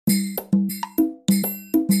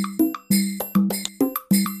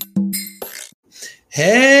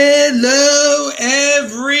Hello,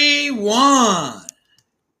 everyone.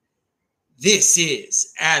 This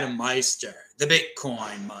is Adam Meister, the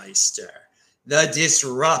Bitcoin Meister, the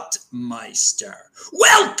Disrupt Meister.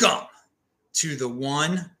 Welcome to the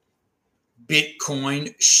One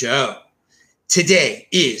Bitcoin Show. Today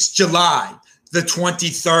is July the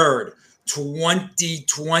 23rd,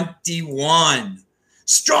 2021.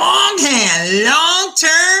 Strong hand,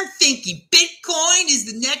 long-term thinking. Bitcoin is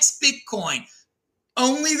the next Bitcoin.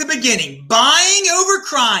 Only the beginning. Buying over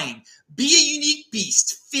crying. Be a unique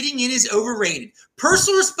beast. Fitting in is overrated.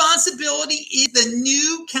 Personal responsibility is the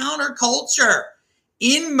new counterculture.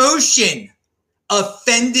 In motion.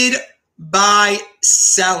 Offended by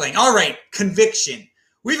selling. All right, conviction.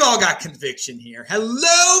 We've all got conviction here.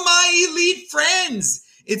 Hello, my elite friends.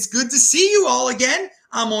 It's good to see you all again.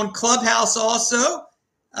 I'm on Clubhouse also,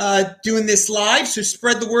 doing this live. So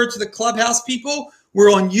spread the word to the Clubhouse people.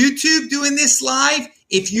 We're on YouTube doing this live.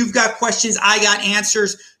 If you've got questions, I got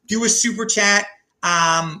answers. Do a super chat.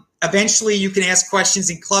 Eventually, you can ask questions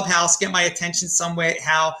in Clubhouse. Get my attention some way.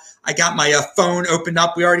 How I got my phone opened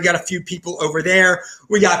up. We already got a few people over there.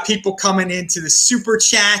 We got people coming into the super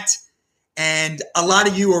chat. And a lot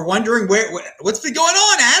of you are wondering, what's been going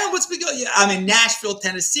on, Adam? What's been going on? I'm in Nashville,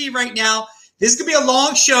 Tennessee right now. This is going to be a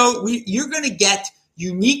long show. You're going to get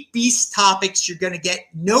unique beast topics you're going to get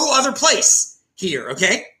no other place here,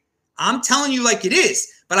 okay? I'm telling you like it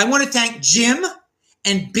is. But I want to thank Jim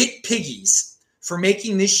and Bit Piggies for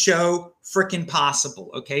making this show freaking possible,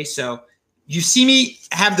 okay? So you see me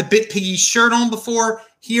have the Bit Piggies shirt on before.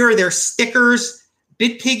 Here are their stickers.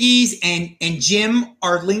 Bit Piggies and Jim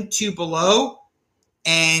are linked to below.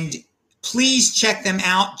 And please check them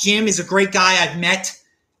out. Jim is a great guy I've met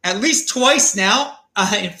at least twice now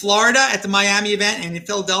in Florida at the Miami event and in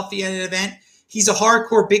Philadelphia at an event. He's a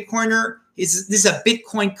hardcore Bitcoiner. This is a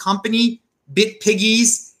Bitcoin company, Bit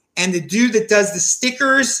Piggies. And the dude that does the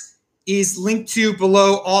stickers is linked to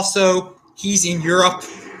below. Also, he's in Europe.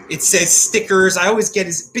 It says stickers. I always get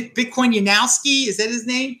his Bitcoin Yanowski. Is that his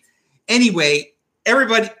name? Anyway,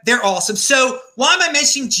 everybody, they're awesome. So why am I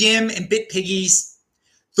mentioning Jim and Bit Piggies?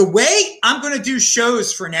 The way I'm going to do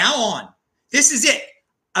shows from now on, this is it.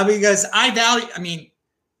 Because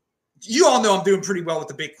you all know I'm doing pretty well with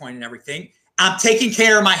the Bitcoin and everything. I'm taking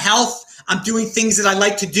care of my health. I'm doing things that I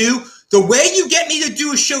like to do. The way you get me to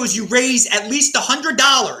do a show is you raise at least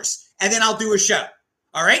 $100, and then I'll do a show.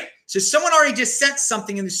 All right? So someone already just sent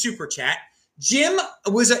something in the super chat. Jim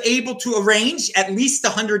was able to arrange at least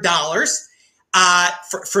 $100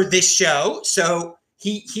 for this show. So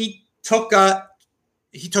he took the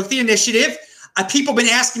initiative. People have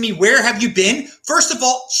been asking me, where have you been? First of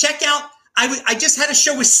all, check out. I just had a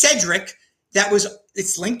show with Cedric.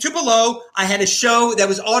 It's linked to below. I had a show that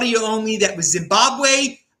was audio only that was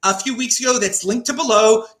Zimbabwe a few weeks ago that's linked to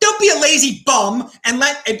below. Don't be a lazy bum and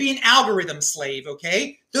let it be an algorithm slave,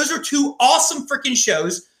 okay? Those are two awesome freaking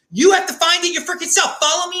shows. You have to find it your freaking self.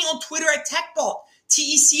 Follow me on Twitter at TechBalt,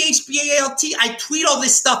 TechBalt. I tweet all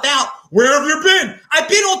this stuff out. Where have you been? I've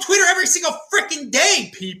been on Twitter every single freaking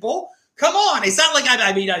day, people. Come on. It's not like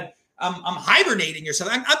I'm hibernating or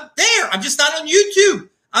something. I'm there. I'm just not on YouTube.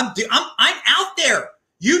 I'm out there.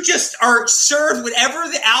 You just are served whatever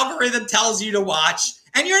the algorithm tells you to watch,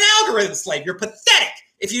 and you're an algorithm slave. You're pathetic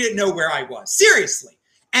if you didn't know where I was. Seriously.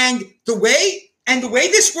 And the way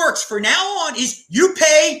this works for now on is you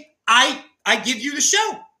pay, I give you the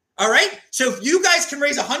show. All right? So if you guys can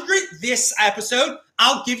raise 100 this episode,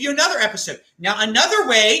 I'll give you another episode. Now, another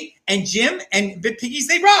way, and Jim and Bit Piggies,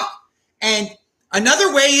 they rock. And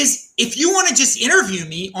another way is if you want to just interview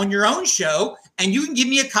me on your own show and you can give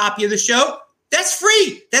me a copy of the show, that's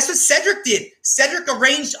free. That's what Cedric did. Cedric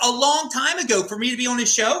arranged a long time ago for me to be on his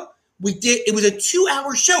show. It was a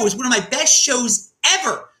 2-hour show. It was one of my best shows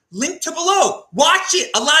ever. Link to below. Watch it.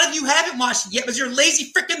 A lot of you haven't watched it yet because you're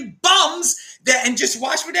lazy freaking bums and just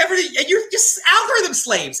watch whatever. And you're just algorithm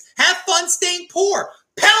slaves. Have fun staying poor.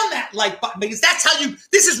 Pound that like button because that's how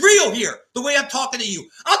this is real here, the way I'm talking to you.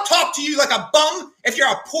 I'll talk to you like a bum if you're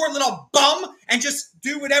a poor little bum and just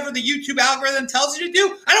do whatever the YouTube algorithm tells you to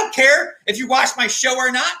do. I don't care if you watch my show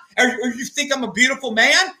or not, or you think I'm a beautiful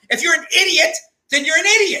man. If you're an idiot, then you're an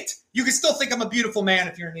idiot. You can still think I'm a beautiful man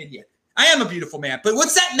if you're an idiot. I am a beautiful man, but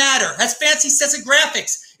what's that matter? That's fancy sets of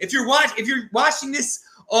graphics. If you're watching this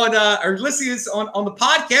on or listening to this on the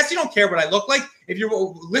podcast, you don't care what I look like. If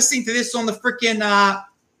you're listening to this on the freaking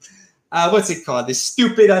what's it called? This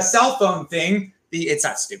stupid cell phone thing. It's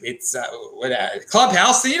not stupid. It's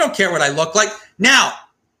Clubhouse. Then you don't care what I look like. Now,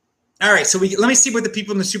 all right. So let me see what the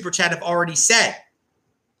people in the super chat have already said.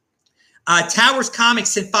 Towers Comics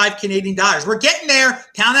sent $5 Canadian. We're getting there.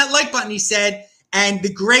 Pound that like button, he said. And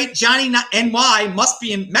the great Johnny NY must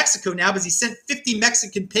be in Mexico now because he sent 50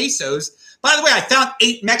 Mexican pesos. By the way, I found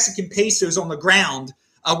 8 Mexican pesos on the ground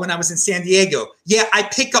when I was in San Diego. Yeah, I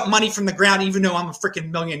pick up money from the ground even though I'm a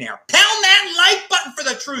freaking millionaire. Pound that like button for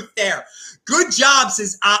the truth there. Good job,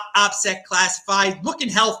 says OPSEC Classified. Looking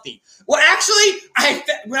healthy. Well, actually,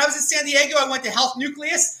 when I was in San Diego, I went to Health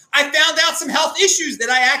Nucleus. I found out some health issues that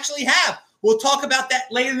I actually have. We'll talk about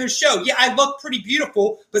that later in the show. Yeah, I look pretty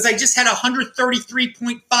beautiful because I just had a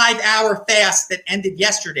 133.5 hour fast that ended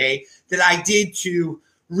yesterday that I did to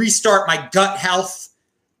restart my gut health.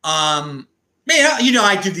 Man, you know,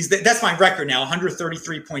 I do these. That's my record now,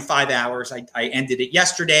 133.5 hours. I ended it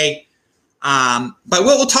yesterday. But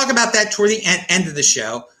we'll talk about that toward the end of the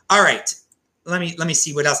show. All right. Let me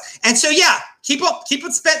see what else. And so, yeah, keep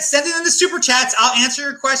sending in the super chats. I'll answer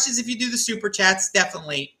your questions if you do the super chats,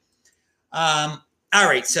 definitely. All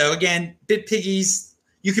right. So again, BitPiggies,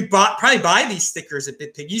 you could probably buy these stickers at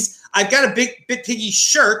BitPiggies. I've got a big BitPiggies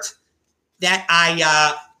shirt that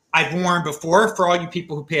I've worn before for all you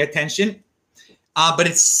people who pay attention. But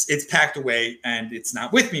it's packed away and it's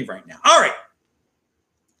not with me right now. All right.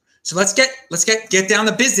 So let's get down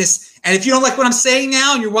to business. And if you don't like what I'm saying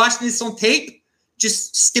now and you're watching this on tape,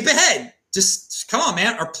 just skip ahead. Just come on,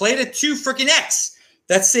 man, or play it at 2 freaking X.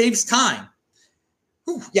 That saves time.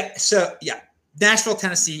 Whew, yeah. So yeah, Nashville,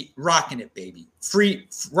 Tennessee, rocking it, baby.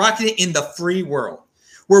 Rocking it in the free world.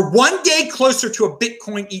 We're one day closer to a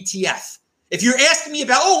Bitcoin ETF. If you're asking me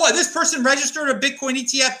about, this person registered a Bitcoin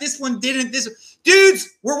ETF, this one didn't,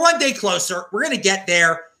 dudes, we're one day closer. We're going to get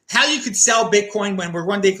there. How you could sell Bitcoin when we're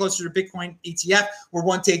one day closer to Bitcoin ETF, we're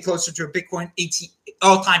one day closer to a Bitcoin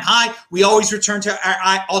all-time high. We always return to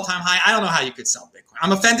our all-time high. I don't know how you could sell Bitcoin.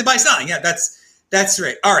 I'm offended by selling. Yeah, that's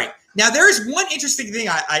right. All right. Now, there is one interesting thing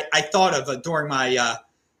I thought of during my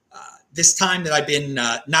this time that I've been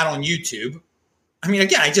not on YouTube. I mean,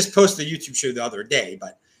 again, I just posted a YouTube show the other day,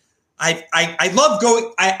 but I love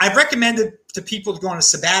going. I've recommended to people to go on a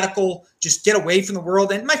sabbatical, just get away from the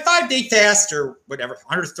world. And my 5-day fast or whatever,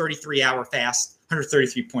 133-hour fast,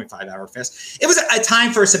 133.5 hour fast. It was a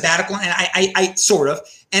time for a sabbatical, and I sort of.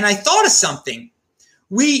 And I thought of something.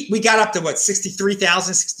 We got up to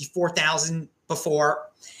 63,000, 64,000 before,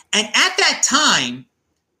 and at that time,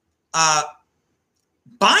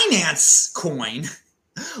 Binance coin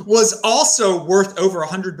was also worth over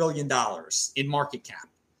 $100 billion in market cap.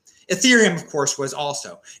 Ethereum, of course, was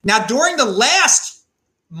also. Now, during the last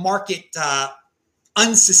market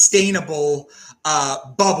unsustainable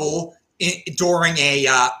bubble during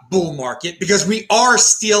a bull market, because we are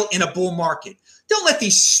still in a bull market. Don't let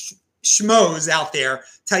these schmoes out there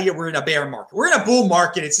tell you we're in a bear market. We're in a bull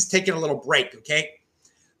market. It's just taking a little break, okay?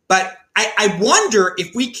 But I wonder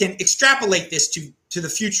if we can extrapolate this to the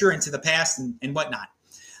future and to the past and whatnot.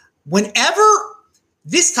 Whenever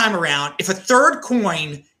this time around, if a third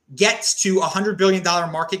coin gets to $100 billion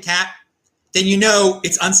market cap, then you know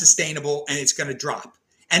it's unsustainable and it's going to drop.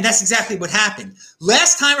 And that's exactly what happened.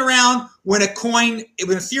 Last time around, when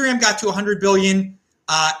Ethereum got to 100 billion,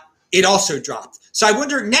 it also dropped. So I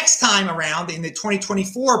wonder next time around in the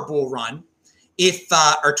 2024 bull run,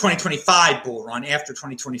 or 2025 bull run after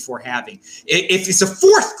 2024 halving, if it's a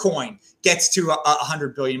fourth coin gets to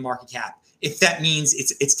 100 billion market cap, if that means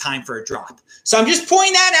it's time for a drop. So I'm just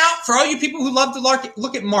pointing that out for all you people who love to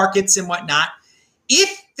look at markets and whatnot.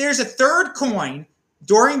 If there's a third coin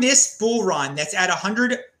during this bull run that's at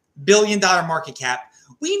 $100 billion market cap,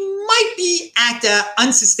 we might be at the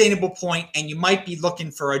unsustainable point and you might be looking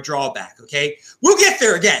for a drawback, okay? We'll get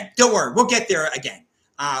there again. Don't worry. We'll get there again.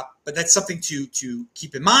 But that's something to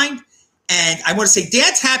keep in mind. And I want to say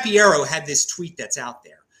Dan Tapiero had this tweet that's out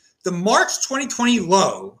there. The March 2020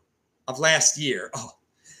 low of last year. Oh,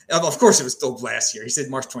 of course it was still last year. He said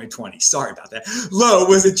March 2020. Sorry about that. Low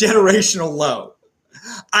was a generational low.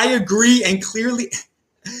 I agree, and clearly,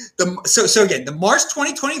 so again, the March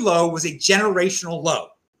 2020 low was a generational low.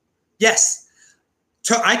 Yes,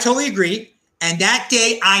 I totally agree. And that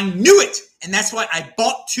day I knew it, and that's why I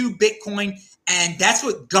bought 2 Bitcoin. And that's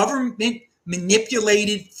what government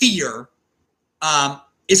manipulated fear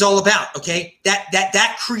is all about. Okay,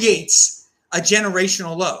 that creates a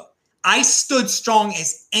generational low. I stood strong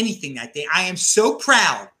as anything that day. I am so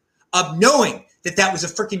proud of knowing that was a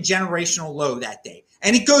freaking generational low that day.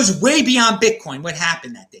 And it goes way beyond Bitcoin, what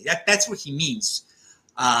happened that day. That's what he means.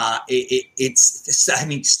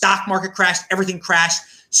 Stock market crashed, everything crashed.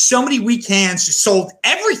 So many weak hands just sold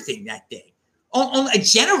everything that day. On a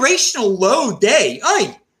generational low day.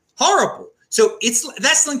 Horrible. So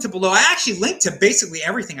that's linked to below. I actually linked to basically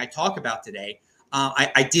everything I talk about today.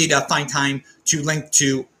 I did find time to link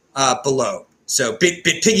to below. So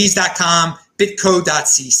bitpiggies.com,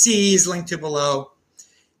 bitco.cc is linked to below.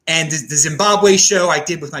 And the Zimbabwe show I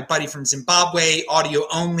did with my buddy from Zimbabwe, audio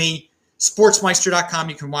only. Sportsmeister.com,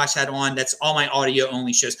 you can watch that on. That's all my audio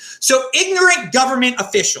only shows. So ignorant government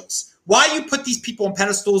officials. Why you put these people on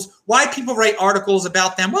pedestals? Why people write articles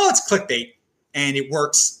about them? Well, it's clickbait, and it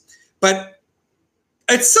works. But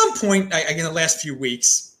at some point, in the last few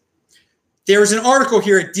weeks, there was an article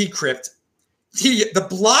here at Decrypt, the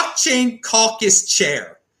blockchain caucus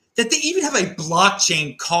chair, that they even have a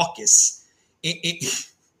blockchain caucus in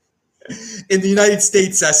the United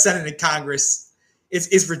States Senate and Congress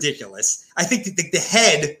is ridiculous. I think the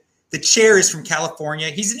head, the chair, is from California.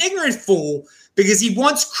 He's an ignorant fool because he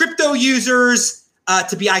wants crypto users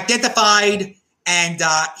to be identified, and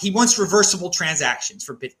he wants reversible transactions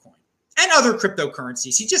for Bitcoin and other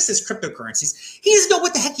cryptocurrencies. He just says cryptocurrencies. He doesn't know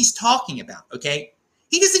what the heck he's talking about, okay?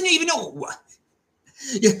 He doesn't even know what.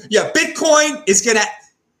 Yeah, Bitcoin is going to...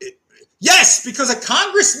 Yes, because a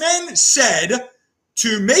congressman said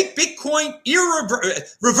to make Bitcoin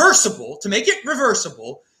reversible, to make it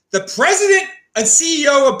reversible, the president and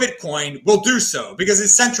CEO of Bitcoin will do so because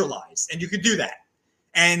it's centralized and you can do that.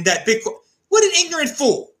 And that Bitcoin, what an ignorant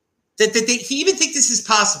fool that he even think this is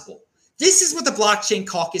possible. This is what the blockchain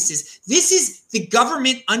caucus is. This is the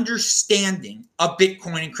government understanding of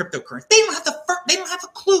Bitcoin and cryptocurrency. They don't have a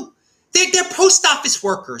clue. They're post office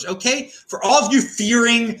workers, okay? For all of you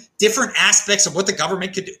fearing different aspects of what the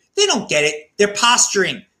government could do, they don't get it. They're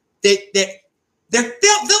posturing. They'll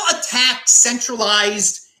attack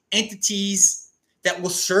centralized entities that will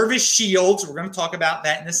serve as shields. We're going to talk about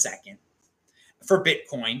that in a second for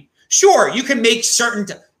Bitcoin. Sure, you can make certain,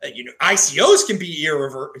 ICOs can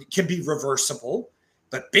be reversible,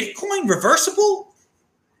 but Bitcoin reversible?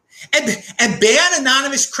 And ban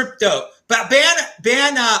anonymous crypto. But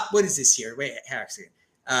ban what is this here? Wait, actually,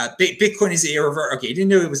 Bitcoin is irreversible. Okay, didn't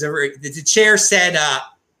know it was ever. The chair said,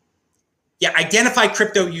 identify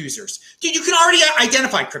crypto users. Dude, you can already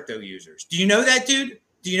identify crypto users. Do you know that, dude?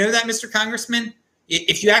 Do you know that, Mr. Congressman?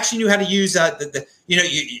 If you actually knew how to use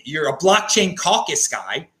you're a blockchain caucus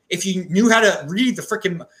guy. If you knew how to read the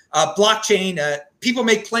freaking blockchain, people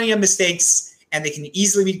make plenty of mistakes. And they can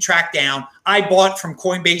easily be tracked down. I bought from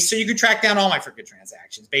Coinbase, so you can track down all my freaking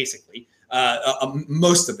transactions, basically,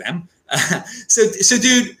 most of them. So,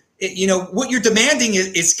 dude, what you're demanding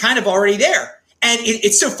is kind of already there. And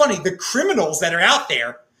it's so funny. The criminals that are out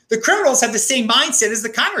there, the criminals have the same mindset as the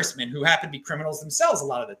congressmen who happen to be criminals themselves a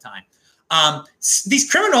lot of the time. These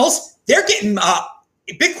criminals, they're getting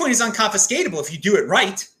Bitcoin is unconfiscatable if you do it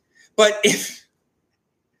right. But if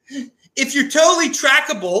you're totally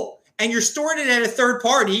trackable, and you're storing it at a third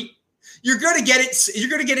party, you're going to get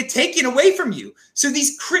it taken away from you. So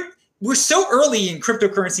we're so early in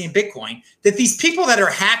cryptocurrency and Bitcoin that these people that are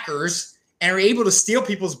hackers and are able to steal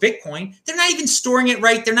people's Bitcoin, they're not even storing it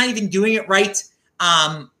right. They're not even doing it right.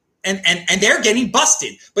 And they're getting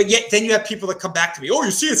busted. But yet then you have people that come back to me, oh, you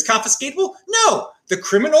see it's confiscatable? No, the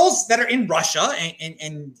criminals that are in Russia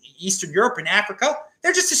and Eastern Europe and Africa,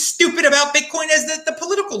 they're just as stupid about Bitcoin as the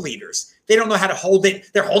political leaders. They don't know how to hold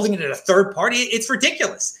it. They're holding it at a third party. It's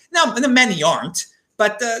ridiculous. Now, the many aren't,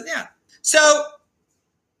 but yeah. So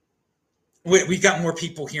we've got more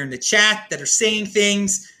people here in the chat that are saying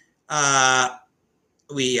things.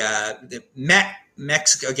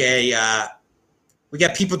 Mexico, okay. We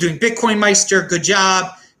got people doing Bitcoin Meister. Good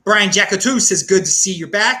job. Brian Jacotu says, good to see you're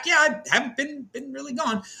back. Yeah, I haven't been really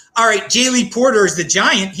gone. All right, Jay Lee Porter is the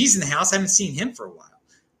giant. He's in the house. I haven't seen him for a while.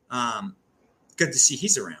 Good to see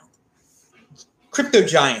he's around. Crypto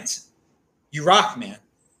giant. You rock, man.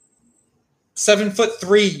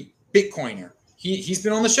 7'3" Bitcoiner. He's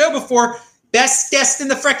been on the show before. Best guest in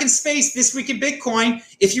the frickin' space this week in Bitcoin.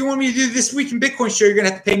 If you want me to do this week in Bitcoin show, you're gonna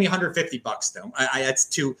have to pay me $150 though.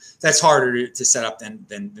 That's harder to set up than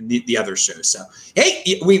the other shows. So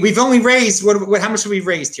hey, we've only raised what how much have we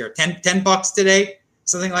raised here? $10 today,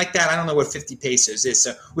 something like that. I don't know what 50 pesos is.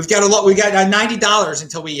 So we've got a lot. We got $90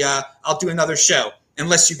 until we I'll do another show.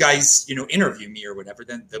 Unless you guys interview me or whatever,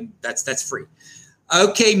 then that's free.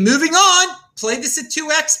 Okay, moving on. Play this at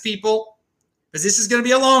 2x, people, because this is going to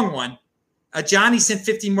be a long one. Johnny sent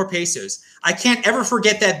 15 more pesos. I can't ever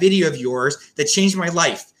forget that video of yours that changed my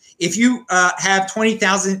life. If you have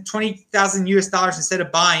 20,000 US dollars instead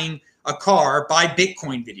of buying a car, buy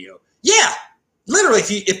Bitcoin video. Yeah, literally.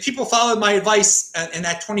 If people followed my advice in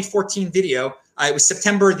that 2014 video, it was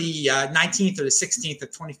September the 19th or the 16th of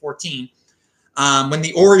 2014. When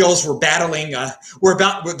the Orioles were battling,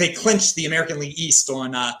 they clinched the American League East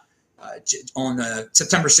on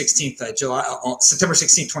September 16th, September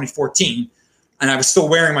 16th, 2014. And I was still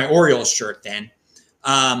wearing my Orioles shirt then.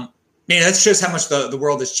 Man, that shows how much the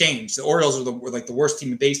world has changed. The Orioles were like the worst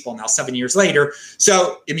team in baseball now, 7 years later.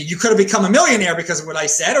 So, I mean, you could have become a millionaire because of what I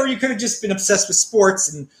said, or you could have just been obsessed with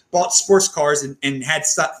sports and bought sports cars and had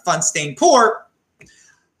fun staying poor.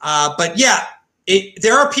 But yeah,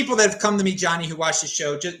 there are people that have come to me, Johnny, who watch the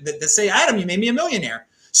show that say, Adam, you made me a millionaire.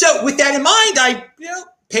 So with that in mind, I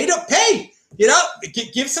pay.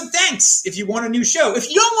 Give some thanks if you want a new show. If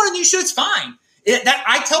you don't want a new show, it's fine.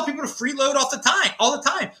 I tell people to freeload all the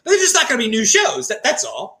time, but there's just not going to be new shows. That's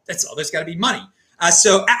all. There's got to be money.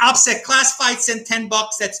 So Offset Classified sent $10.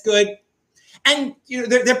 That's good. And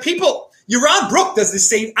there are people. Yaron Brook does the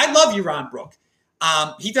same. I love Yaron Brook.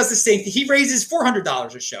 He does the same thing. He raises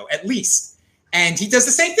 $400 a show at least, and he does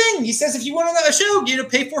the same thing. He says if you want another show,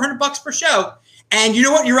 pay $400 per show. And you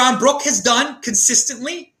know what Yaron Brook has done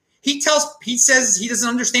consistently? He says he doesn't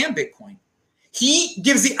understand Bitcoin. He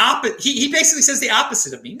gives the opposite. He basically says the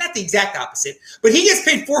opposite of me, not the exact opposite, but he gets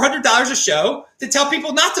paid $400 a show to tell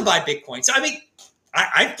people not to buy Bitcoin. So I mean,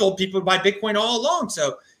 I've told people to buy Bitcoin all along.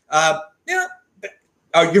 So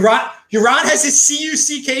Yaron has his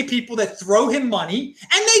CUCK people that throw him money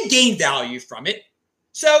and they gain value from it.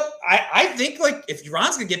 So I think like if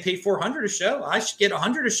Yaron's gonna get paid $400 a show, I should get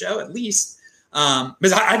 $100 a show at least.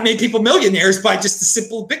 Because I've made people millionaires by just the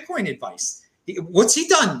simple Bitcoin advice. What's he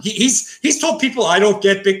done? He's told people I don't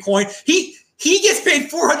get Bitcoin. He gets paid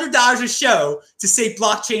 $400 a show to say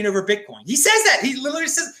blockchain over Bitcoin. He says that. He literally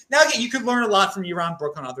says. Now again, you could learn a lot from Yaron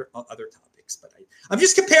Brook on other topics, but I'm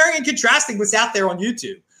just comparing and contrasting what's out there on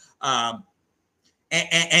YouTube.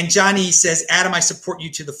 And Johnny says, Adam, I support you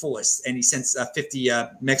to the fullest, and he sends 50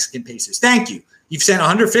 Mexican pesos. Thank you. You've sent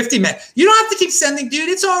 150. You don't have to keep sending, dude.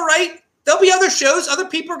 It's all right. There'll be other shows. Other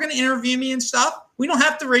people are going to interview me and stuff. We don't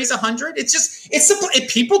have to raise 100. It's simple.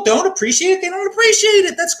 If people don't appreciate it, they don't appreciate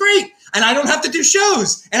it. That's great. And I don't have to do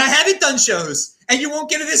shows. And I haven't done shows. And you won't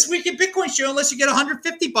get a This Week in Bitcoin show unless you get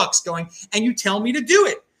 $150 going and you tell me to do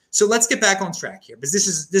it. So let's get back on track here because this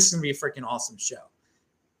is going to be a freaking awesome show.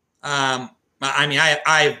 I mean, I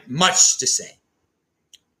have much to say.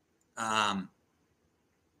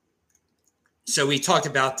 So we talked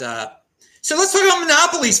about so let's talk about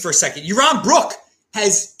monopolies for a second. Yaron Brook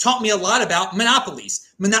has taught me a lot about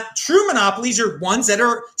monopolies. True monopolies are ones that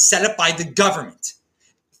are set up by the government.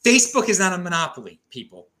 Facebook is not a monopoly,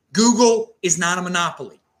 people. Google is not a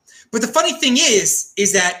monopoly. But the funny thing is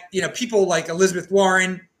that, people like Elizabeth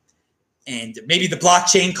Warren and maybe the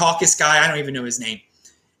blockchain caucus guy, I don't even know his name.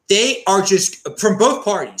 They are just, from both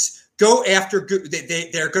parties, they're going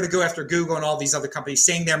to go after Google and all these other companies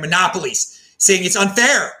saying they're monopolies, saying it's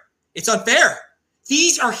unfair. It's unfair.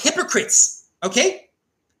 These are hypocrites, okay?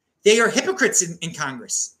 They are hypocrites in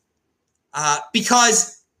Congress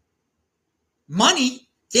because money,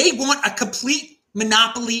 they want a complete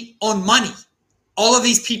monopoly on money. All of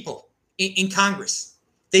these people in Congress,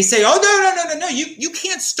 they say, oh, no. You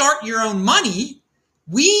can't start your own money.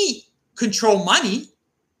 We control money.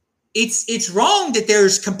 It's wrong that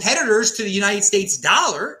there's competitors to the United States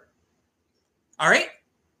dollar. All right.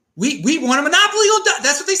 We want a monopoly on dollar.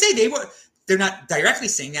 That's what they say. They're not directly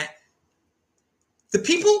saying that. The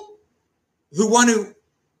people who want to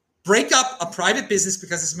break up a private business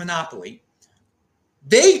because it's a monopoly,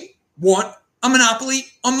 they want a monopoly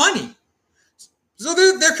on money. So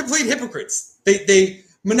they're complete hypocrites.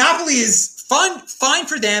 Monopoly is fine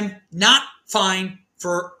for them, not fine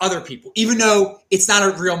for other people, even though it's not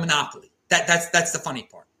a real monopoly. That's the funny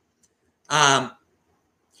part.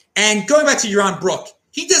 And going back to Yaron Brook,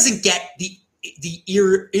 he doesn't get the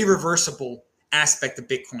irreversible aspect of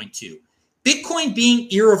Bitcoin too. Bitcoin being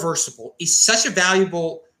irreversible is such a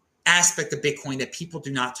valuable aspect of Bitcoin that people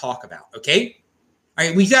do not talk about. Okay, all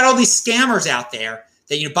right. We've got all these scammers out there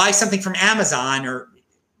that buy something from Amazon or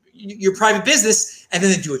your private business, and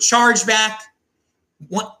then they do a chargeback.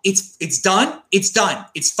 It's done. It's done.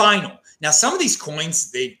 It's final. Now, some of these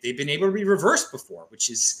coins they've been able to be reversed before, which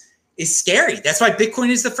is scary. That's why Bitcoin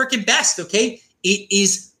is the freaking best. Okay, it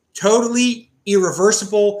is totally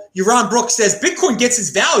irreversible. Yaron Brook says Bitcoin gets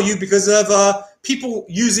its value because of people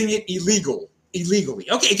using it illegally.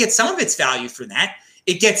 Okay, it gets some of its value from that.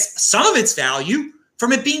 It gets some of its value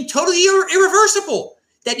from it being totally irreversible.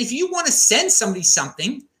 That if you want to send somebody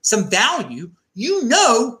something, some value,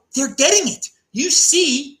 they're getting it. You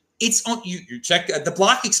see it's on. You check the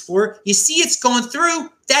Block Explorer. You see it's gone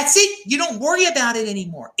through. That's it. You don't worry about it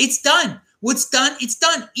anymore. It's done. What's done? It's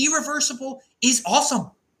done. Irreversible is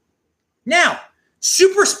awesome. Now,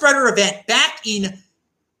 super spreader event back in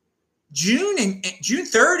June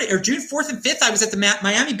 3rd or June 4th and 5th. I was at the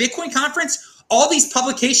Miami Bitcoin conference. All these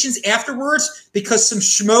publications afterwards, because some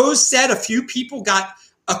schmoes said a few people got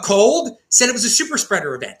a cold, said it was a super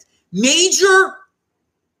spreader event. Major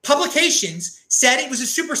publications said it was a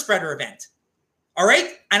super spreader event. All right.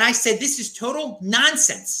 And I said, this is total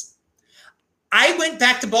nonsense. I went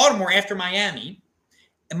back to Baltimore after Miami,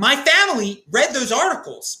 and my family read those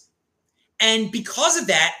articles. And because of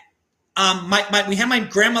that, we had my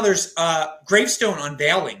grandmother's gravestone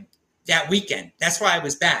unveiling that weekend. That's why I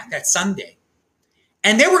was back that Sunday.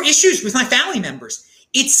 And there were issues with my family members.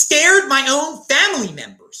 It scared my own family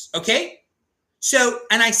members. Okay. So,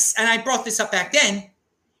 and I brought this up back then.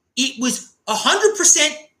 It was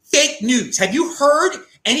 100% fake news. Have you heard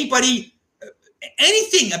anything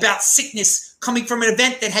about sickness coming from an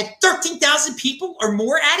event that had 13,000 people or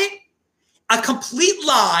more at it? A complete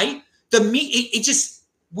lie.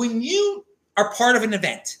 When you are part of an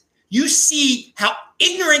event, you see how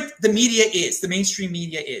ignorant the media is, the mainstream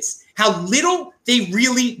media is, how little they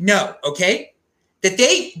really know, okay? That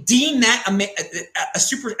they deem that a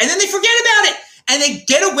super, and then they forget about it, and they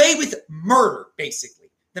get away with murder, basically,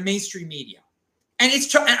 the mainstream media. And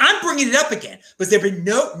and I'm bringing it up again, because there have been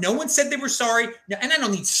no one said they were sorry, and I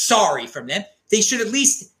don't need sorry from them. They should at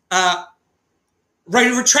least write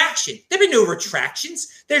a retraction. There have been no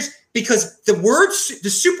retractions. Because the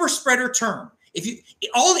super spreader term,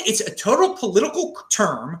 it's a total political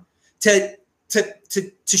term to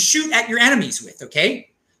shoot at your enemies with, okay?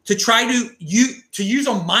 To try to use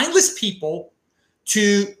on mindless people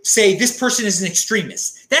to say this person is an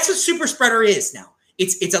extremist. That's what super spreader is now.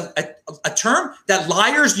 It's a term that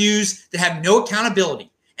liars use that have no accountability.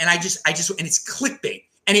 And and it's clickbait,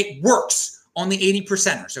 and it works on the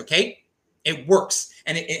 80%ers, okay? It works.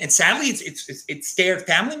 And sadly, it scared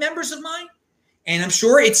family members of mine. And I'm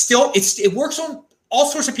sure it works on all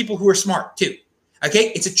sorts of people who are smart too.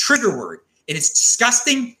 Okay. It's a trigger word. It is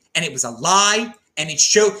disgusting, and it was a lie, and it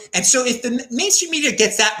showed. And so if the mainstream media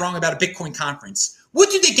gets that wrong about a Bitcoin conference, what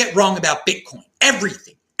do they get wrong about Bitcoin?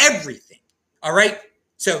 Everything. All right.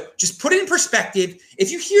 So just put it in perspective.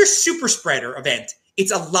 If you hear super spreader event,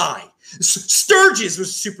 it's a lie. Sturgis was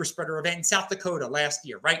a super spreader event in South Dakota last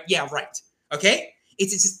year, right? Yeah, right. Okay.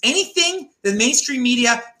 It's just anything the mainstream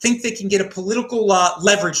media think they can get a political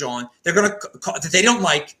leverage on, they're going to call that they don't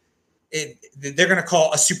like. They're going to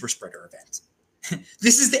call a super spreader event.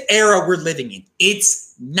 This is the era we're living in.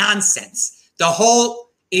 It's nonsense.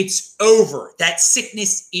 It's over. That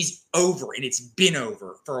sickness is over, and it's been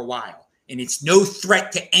over for a while. And it's no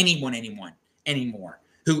threat to anyone anymore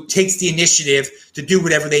who takes the initiative to do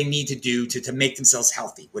whatever they need to do to make themselves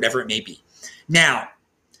healthy, whatever it may be. Now,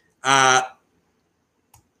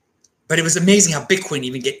 but it was amazing how Bitcoin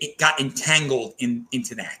even got entangled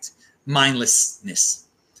into that mindlessness.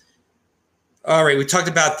 All right, we talked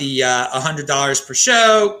about the $100 per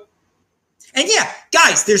show. And yeah,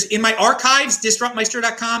 guys, there's in my archives,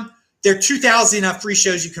 disruptmeister.com, there are 2,000 free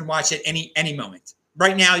shows you can watch at any moment.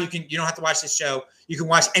 Right now, you don't have to watch this show. You can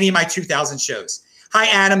watch any of my 2,000 shows. Hi,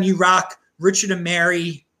 Adam, you rock. Richard and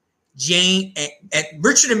Mary Jane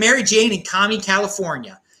in Kami,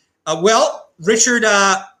 California. Richard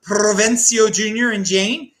Provencio Jr. and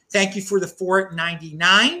Jane, thank you for the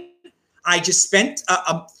 $4.99. I just spent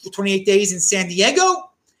 28 days in San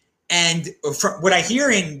Diego, and from what I hear,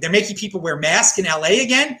 they're making people wear masks in LA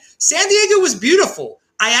again. San Diego was beautiful.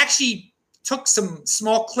 I actually took some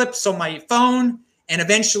small clips on my phone, and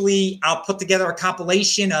eventually I'll put together a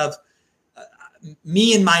compilation of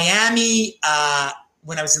me in Miami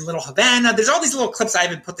when I was in Little Havana. There's all these little clips I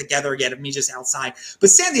haven't put together yet of me just outside. But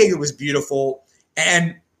San Diego was beautiful.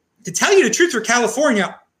 And to tell you the truth, for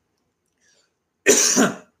California,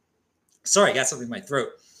 sorry, I got something in my throat.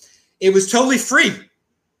 It was totally free,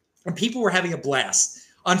 and people were having a blast.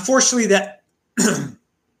 Unfortunately, that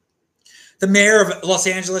the mayor of Los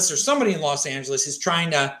Angeles or somebody in Los Angeles is trying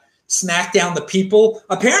to smack down the people.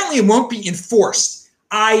 Apparently, it won't be enforced.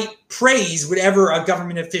 I praise whatever a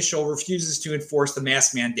government official refuses to enforce the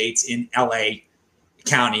mask mandates in LA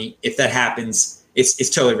County. If that happens, it's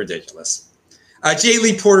totally ridiculous. J.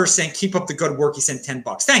 Lee Porter saying, keep up the good work. He sent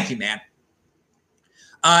 $10. Thank you, man.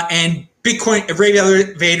 And Bitcoin, Ray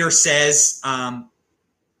Vader says, Elon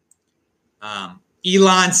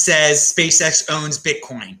says SpaceX owns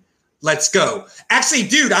Bitcoin. Let's go. Actually,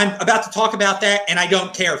 dude, I'm about to talk about that, and I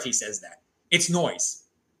don't care if he says that. It's noise.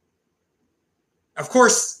 Of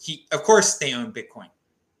course they own Bitcoin.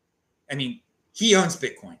 I mean, he owns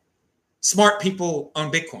Bitcoin. Smart people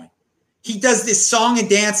own Bitcoin. He does this song and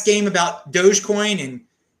dance game about Dogecoin and,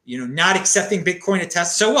 not accepting Bitcoin at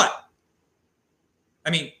test. So what?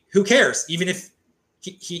 I mean, who cares? Even if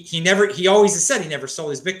he always has said he never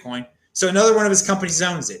sold his Bitcoin. So another one of his companies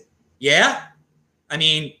owns it. Yeah. I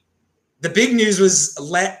mean, the big news was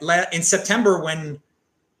in September when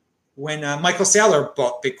Michael Saylor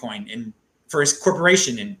bought Bitcoin and for his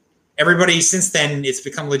corporation, and everybody since then it's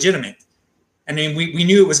become legitimate. I mean, we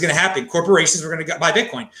knew it was going to happen. Corporations were going to buy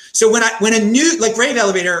Bitcoin. So when a new like Rave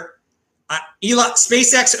Elevator,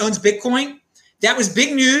 SpaceX owns Bitcoin, that was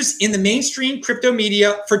big news in the mainstream crypto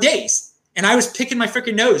media for days. And I was picking my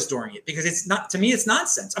freaking nose during it because it's not, to me, it's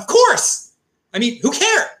nonsense. Of course. I mean, who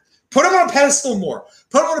cares? Put him on a pedestal more.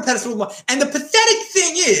 Put him on a pedestal more. And the pathetic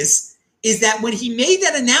thing is that when he made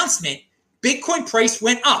that announcement, Bitcoin price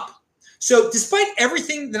went up. So despite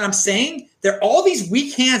everything that I'm saying, there are all these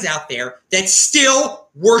weak hands out there that still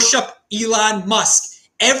worship Elon Musk.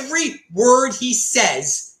 Every word he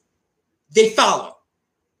says, they follow.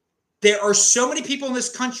 There are so many people in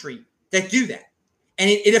this country that do that. And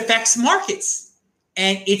it affects markets.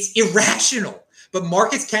 And it's irrational. But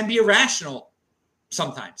markets can be irrational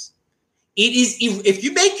sometimes. It is, if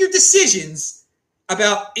you make your decisions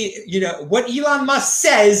about, what Elon Musk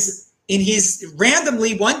says in his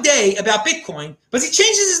randomly one day about Bitcoin, but he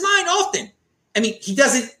changes his mind often. I mean, he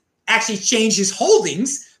doesn't actually change his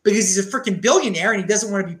holdings because he's a freaking billionaire and he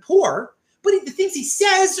doesn't want to be poor. But the things he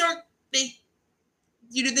says they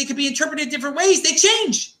could be interpreted different ways. They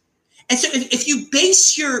change. And so if you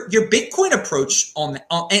base your Bitcoin approach on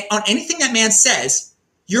anything that man says,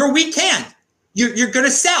 you're a weak hand. You're going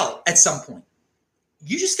to sell at some point.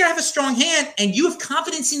 You just got to have a strong hand and you have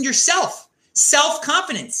confidence in yourself,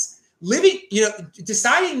 self-confidence. Living,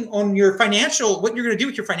 deciding on what you're going to do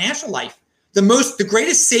with your financial life, the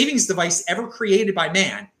greatest savings device ever created by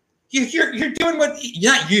man. You're doing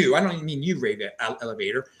not you. I don't even mean you, Rave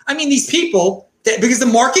Elevator. I mean these people because the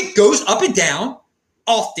market goes up and down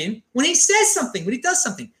often when he says something, when he does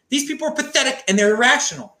something. These people are pathetic and they're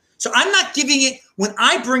irrational. So I'm not giving it, when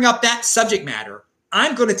I bring up that subject matter,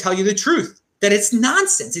 I'm going to tell you the truth, that it's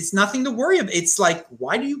nonsense. It's nothing to worry about. It's like,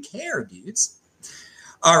 why do you care, dudes?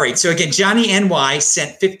 All right. So again, Johnny NY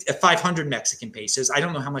sent 500 Mexican pesos. I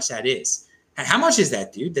don't know how much that is. How much is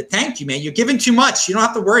that, dude? Thank you, man. You're giving too much. You don't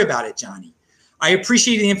have to worry about it, Johnny. I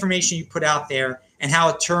appreciate the information you put out there and how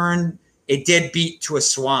it turned a deadbeat to a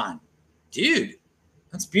swan. Dude,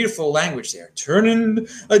 that's beautiful language there. Turning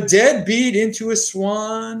a deadbeat into a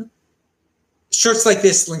swan. Shirts like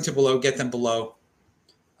this, linked to below. Get them below.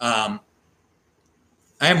 I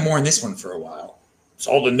have more in this one for a while. It's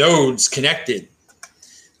all the nodes connected.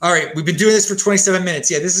 All right, we've been doing this for 27 minutes.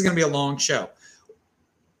 Yeah, this is going to be a long show.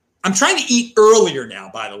 I'm trying to eat earlier now,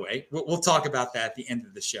 by the way. We'll talk about that at the end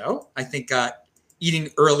of the show. I think eating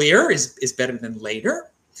earlier is better than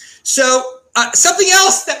later. So something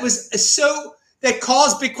else that that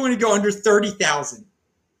caused Bitcoin to go under 30,000.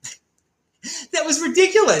 That was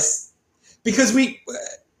ridiculous because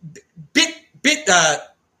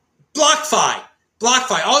BlockFi,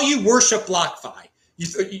 all you worship BlockFi.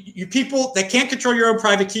 You people that can't control your own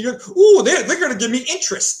private key, they're going to give me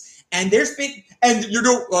interest. And there's been,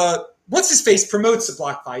 what's his face promotes the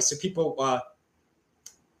BlockFi. So people,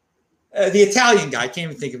 the Italian guy, I can't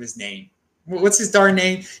even think of his name. What's his darn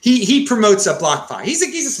name? He promotes a BlockFi. He's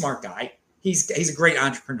a smart guy. He's a great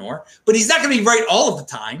entrepreneur, but he's not going to be right all of the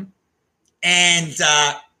time. And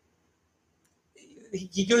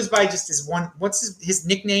he goes by just his one. What's his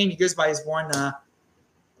nickname? He goes by his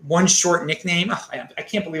one short nickname. Oh, I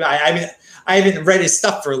can't believe I haven't read his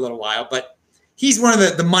stuff for a little while, but he's one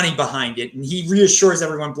of the money behind it, and he reassures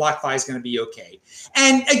everyone BlockFi is going to be okay.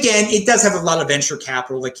 And again, it does have a lot of venture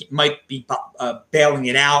capital that might be bailing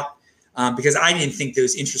it out because I didn't think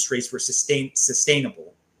those interest rates were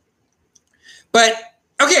sustainable. But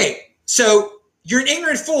okay, so you're an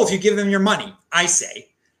ignorant fool if you give them your money. I say,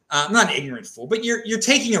 I'm not an ignorant fool, but you're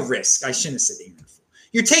taking a risk. I shouldn't have said ignorant fool.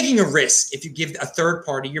 You're taking a risk if you give a third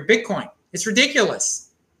party your Bitcoin. It's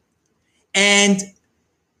ridiculous.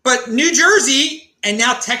 But New Jersey and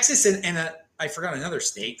now Texas and I forgot another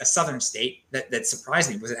state, a southern state that surprised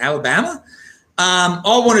me. Was it Alabama?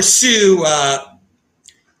 All want to sue.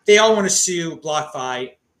 They all want to sue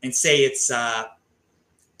BlockFi and say it's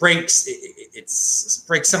breaks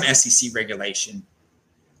some SEC regulation.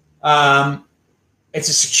 It's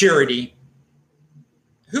a security.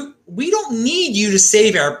 We don't need you to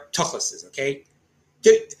save our tuchluses, okay?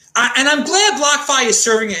 And I'm glad BlockFi is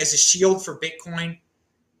serving as a shield for Bitcoin,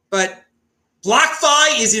 but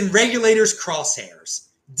BlockFi is in regulators' crosshairs.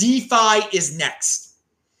 DeFi is next.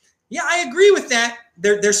 Yeah, I agree with that.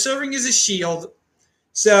 They're serving as a shield.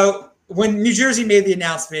 So when New Jersey made the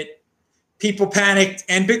announcement, people panicked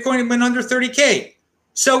and Bitcoin went under 30K.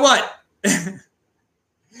 So what?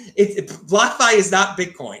 BlockFi is not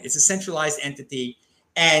Bitcoin. It's a centralized entity.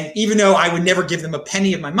 And even though I would never give them a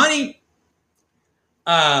penny of my money,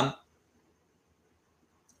 I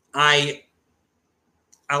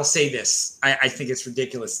I'll say this. I think it's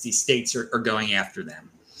ridiculous. These states are going after them.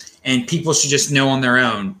 And people should just know on their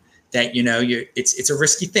own that, it's a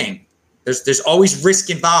risky thing. There's always risk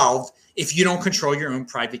involved if you don't control your own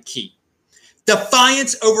private key.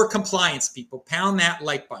 Defiance over compliance, people. Pound that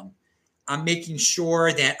like button. I'm making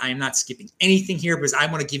sure that I'm not skipping anything here because I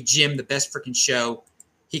want to give Jim the best freaking show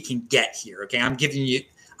he can get here. Okay, I'm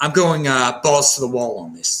going balls to the wall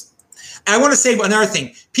on this. And I want to say another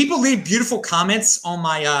thing. People leave beautiful comments on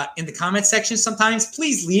my in the comment section sometimes.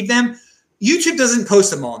 Please leave them. YouTube doesn't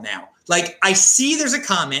post them all now. Like, I see there's a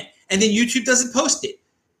comment and then YouTube doesn't post it.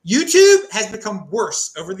 YouTube has become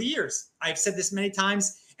worse over the years. I've said this many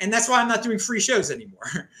times. And that's why I'm not doing free shows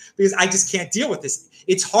anymore, because I just can't deal with this.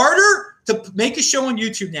 It's harder to make a show on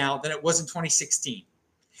YouTube now than it was in 2016.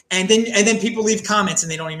 And then people leave comments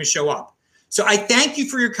and they don't even show up. So I thank you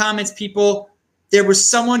for your comments, people. There was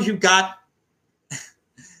someone who got,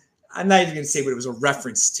 I'm not even going to say what it was a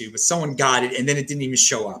reference to, but someone got it and then it didn't even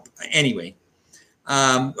show up. Anyway,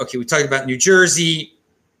 okay, we talked about New Jersey.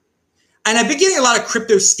 And I've been getting a lot of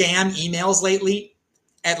crypto scam emails lately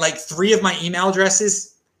at like 3 of my email addresses.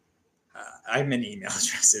 I have many email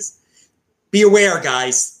addresses. Be aware,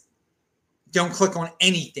 guys. Don't click on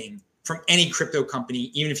anything from any crypto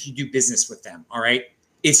company, even if you do business with them. All right,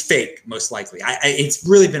 it's fake, most likely. It's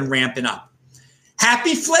really been ramping up.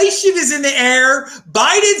 Happyflation is in the air.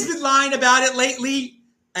 Biden's been lying about it lately,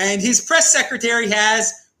 and his press secretary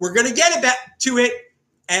has. We're going to get back to it.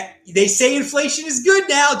 They say inflation is good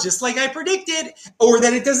now, just like I predicted, or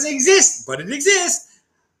that it doesn't exist, but it exists.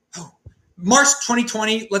 March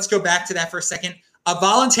 2020, let's go back to that for a second. A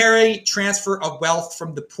voluntary transfer of wealth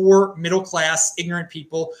from the poor, middle class, ignorant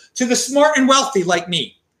people to the smart and wealthy like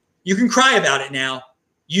me. You can cry about it now.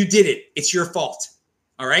 You did it. It's your fault.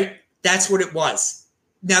 All right? That's what it was.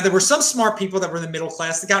 Now, there were some smart people that were in the middle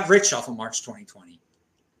class that got rich off of March 2020.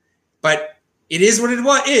 But it is what it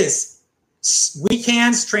is. Weak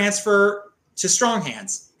hands transfer to strong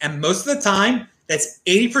hands. And most of the time, that's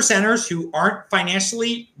 80%ers who aren't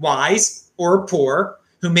financially wise or poor,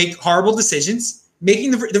 who make horrible decisions, making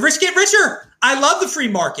the rich get richer. I love the free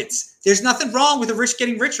markets. There's nothing wrong with the rich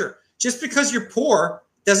getting richer. Just because you're poor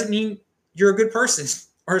doesn't mean you're a good person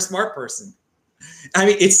or a smart person. I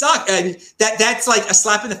mean, it sucks. I mean, that's like a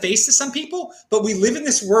slap in the face to some people, but we live in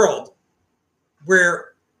this world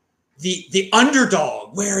where the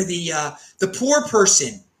underdog, where the poor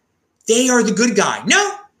person, they are the good guy.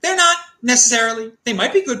 No, they're not necessarily. They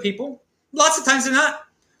might be good people. Lots of times they're not.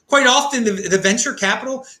 Quite often, the venture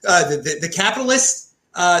capital, the capitalist,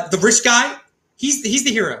 the rich guy, he's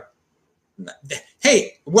the hero.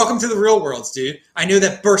 Hey, welcome to the real world, dude. I know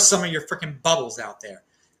that burst some of your freaking bubbles out there.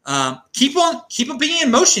 Keep on being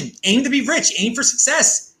in motion. Aim to be rich. Aim for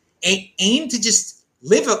success. Aim to just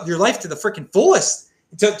live your life to the freaking fullest.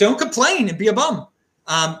 Don't complain and be a bum.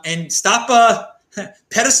 And stop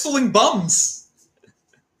pedestaling bums.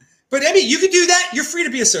 But I mean, you could do that. You're free to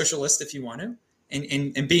be a socialist if you want to.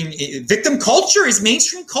 And being victim culture is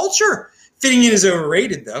mainstream culture. Fitting in is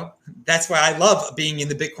overrated, though. That's why I love being in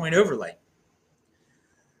the Bitcoin overlay.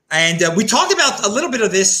 And we talked about a little bit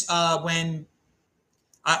of this when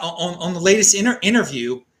on the latest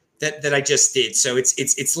interview that I just did. So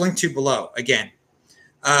it's linked to below again.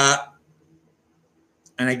 And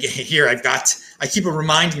I keep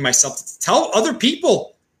reminding myself to tell other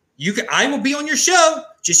people I will be on your show.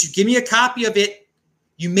 Just you give me a copy of it.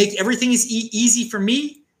 You make everything is easy for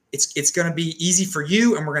me. It's going to be easy for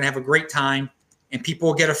you, and we're going to have a great time. And people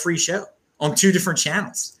will get a free show on 2 different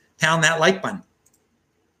channels. Pound that like button.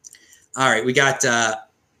 All right, we got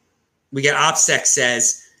OpSec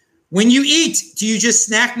says, when you eat, do you just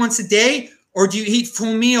snack once a day, or do you eat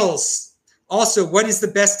full meals? Also, what is the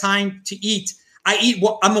best time to eat?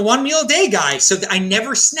 I'm a 1 meal a day guy, so I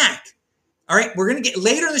never snack. All right, we're going to get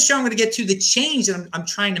later in the show. I'm going to get to the change that I'm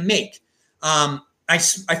trying to make. I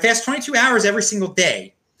fast 22 hours every single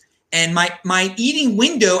day. And my eating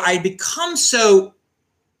window, I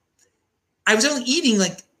was only eating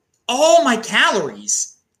like all my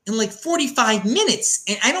calories in like 45 minutes.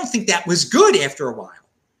 And I don't think that was good after a while.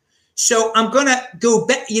 So I'm going to go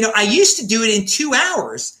back. I used to do it in 2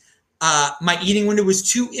 hours. My eating window was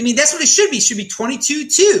 2. I mean, that's what it should be. It should be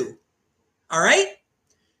 22-2. All right.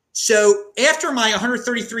 So after my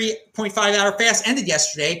 133.5 hour fast ended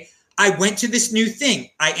yesterday, I went to this new thing.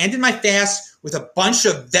 I ended my fast with a bunch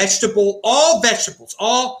of all vegetables,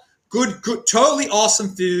 all good, totally awesome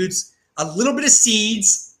foods, a little bit of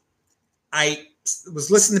seeds. I was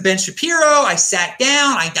listening to Ben Shapiro. I sat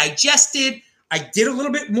down, I digested, I did a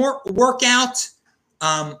little bit more workout,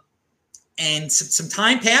 and some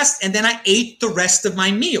time passed, and then I ate the rest of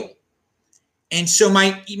my meal. And so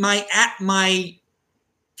my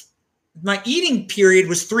eating period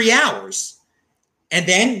was 3 hours. And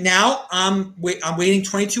then now I'm waiting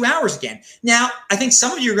 22 hours again. Now, I think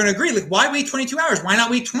some of you are going to agree, like, why wait 22 hours? Why not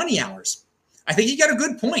wait 20 hours? I think you got a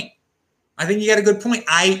good point. I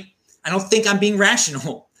don't think I'm being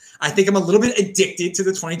rational. I think I'm a little bit addicted to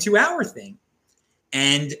the 22-hour thing.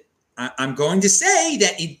 And I'm going to say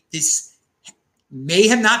that this may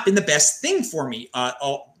have not been the best thing for me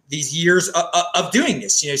all these years of doing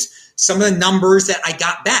this. You know, some of the numbers that I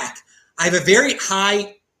got back, I have a very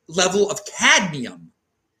high level of cadmium.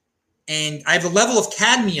 And I have a level of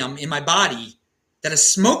cadmium in my body that a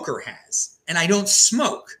smoker has. And I don't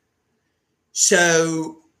smoke.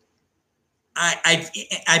 So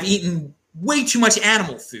I've eaten way too much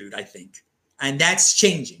animal food, I think. And that's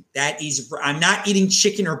changing. I'm not eating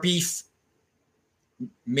chicken or beef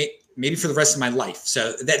maybe for the rest of my life.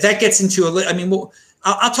 So that gets into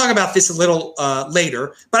I'll talk about this a little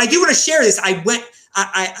later. But I do want to share this.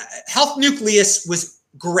 Health Nucleus was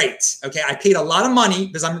great. Okay, I paid a lot of money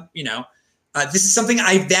because this is something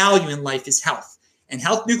I value in life is health. And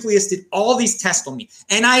Health Nucleus did all these tests on me.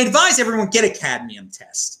 And I advise everyone get a cadmium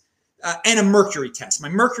test and a mercury test. My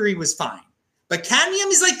mercury was fine. But cadmium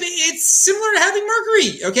is it's similar to having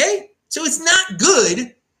mercury, okay? So it's not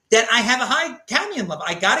good that I have a high cadmium level.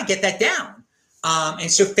 I got to get that down. And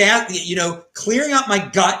so clearing out my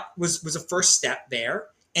gut was a first step there.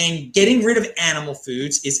 And getting rid of animal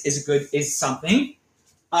foods is something.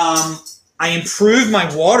 I improved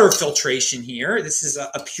my water filtration here. This is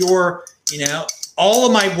a pure, all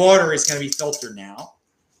of my water is going to be filtered now.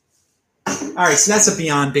 All right, so that's a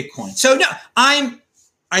Beyond Bitcoin. So no, I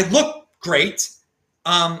look great,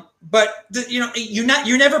 but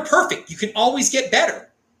you're never perfect. You can always get better.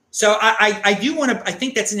 So I do want to. I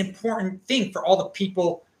think that's an important thing for all the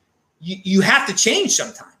people. You have to change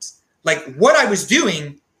sometimes. Like what I was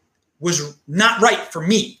doing was not right for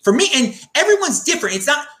me. And everyone's different. It's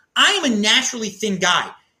not. I am a naturally thin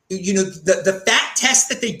guy. The fat test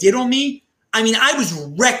that they did on me. I mean, I was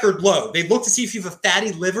record low. They looked to see if you have a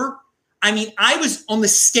fatty liver. I mean, I was on the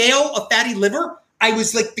scale of fatty liver. I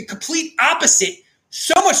was like the complete opposite.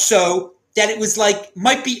 So much so that it was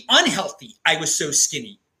might be unhealthy. I was so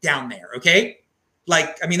skinny down there. Okay.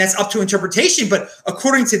 That's up to interpretation, but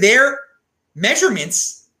according to their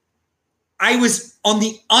measurements, I was on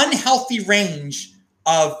the unhealthy range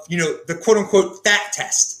of, the quote unquote fat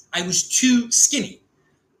test. I was too skinny.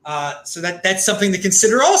 So that's something to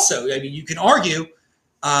consider also. I mean, you can argue.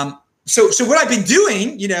 So what I've been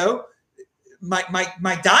doing,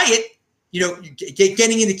 my diet,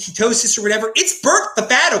 getting into ketosis or whatever, it's burnt the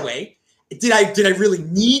fat away. Did I really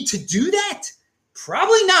need to do that?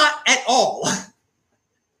 Probably not at all.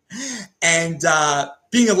 And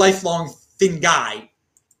being a lifelong thin guy,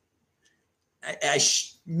 I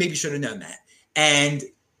maybe should have known that. And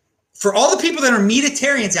for all the people that are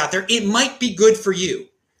meatitarians out there, it might be good for you.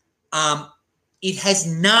 It has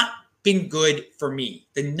not been good for me.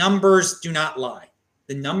 The numbers do not lie.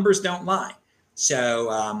 The numbers don't lie.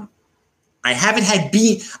 So I haven't had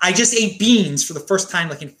I just ate beans for the first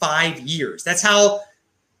time in 5 years. That's how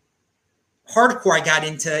hardcore I got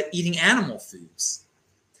into eating animal foods.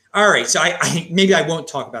 All right, so I maybe I won't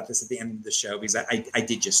talk about this at the end of the show because I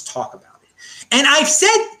did just talk about it. And I've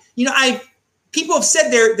said, people have said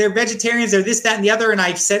they're vegetarians, they're this, that, and the other, and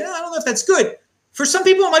I've said, I don't know if that's good. For some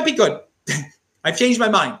people, it might be good. I've changed my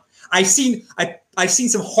mind. I've seen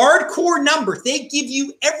some hardcore numbers. They give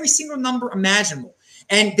you every single number imaginable,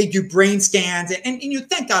 and they do brain scans. And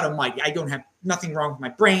thank God Almighty, I don't have nothing wrong with my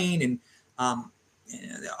brain, and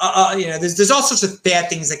there's all sorts of bad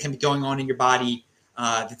things that can be going on in your body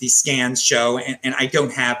that these scans show, and I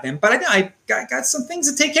don't have them. But I got some things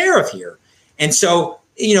to take care of here, and so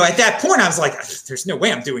at that point I was like, there's no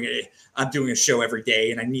way I'm doing a show every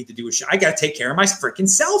day, and I need to do a show. I got to take care of my freaking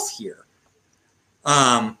self here.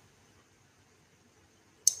 All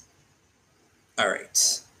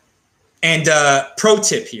right. And pro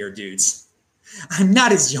tip here, dudes. I'm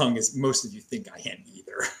not as young as most of you think I am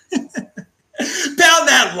either. Pound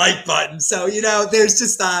that like button. So, there's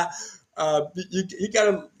just you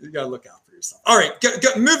gotta look out for yourself. All right,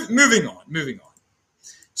 moving on.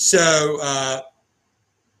 So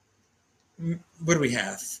what do we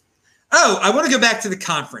have? Oh, I want to go back to the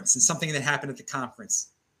conference and something that happened at the conference.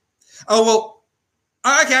 Oh, well,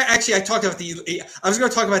 okay. Actually, I was going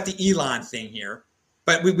to talk about the Elon thing here,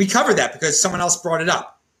 but we covered that because someone else brought it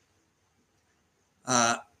up.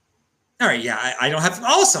 All right. Yeah, I don't have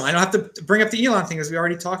to bring up the Elon thing because we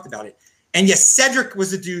already talked about it. And yes, Cedric was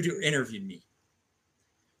the dude who interviewed me.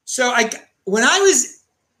 So when I was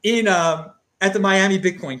in at the Miami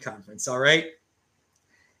Bitcoin conference, all right,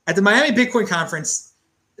 at the Miami Bitcoin conference,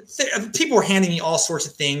 people were handing me all sorts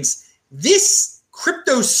of things. This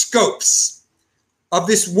crypto scopes of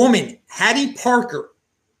this woman, Hattie Parker,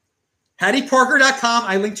 HattieParker.com.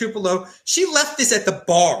 I linked to it below. She left this at the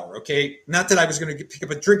bar, okay? Not that I was going to pick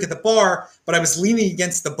up a drink at the bar, but I was leaning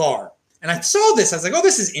against the bar. And I saw this. I was like, oh,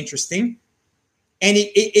 this is interesting. And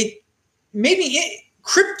it made me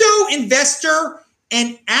crypto investor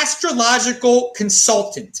and astrological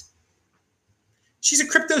consultant. She's a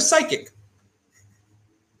crypto psychic.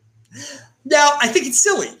 Now, I think it's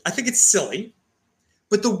silly.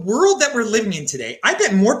 But the world that we're living in today, I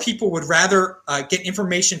bet more people would rather get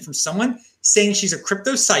information from someone saying she's a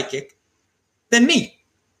crypto psychic than me,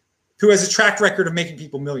 who has a track record of making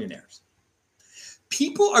people millionaires.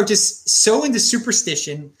 People are just so into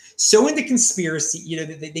superstition, so into conspiracy.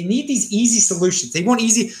 They need these easy solutions. They want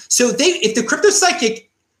easy. So if the crypto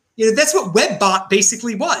psychic, that's what WebBot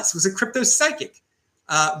basically was a crypto psychic.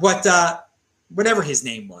 Whatever his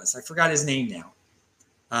name was, I forgot his name now.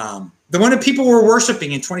 The one that people were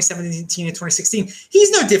worshiping in 2017 and 2016,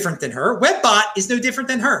 he's no different than her. WebBot is no different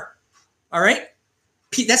than her. All right?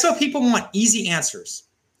 That's what people want, easy answers.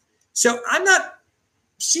 So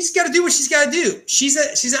she's got to do what she's got to do. She's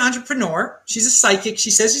an entrepreneur. She's a psychic.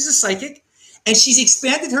 She says she's a psychic. And she's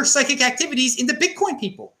expanded her psychic activities into Bitcoin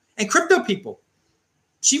people and crypto people.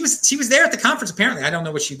 She was there at the conference, apparently. I don't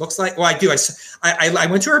know what she looks like. Well, I do. I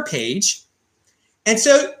went to her page. And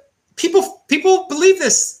so people believe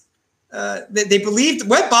this. They believed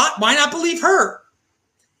WebBot. Why not believe her?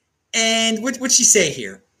 And what'd she say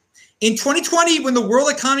here? In 2020, when the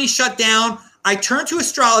world economy shut down, I turned to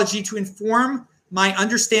astrology to inform my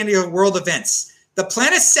understanding of world events. The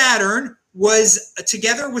planet Saturn was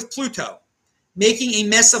together with Pluto, making a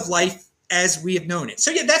mess of life as we have known it.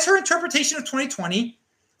 So yeah, that's her interpretation of 2020.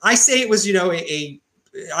 I say it was,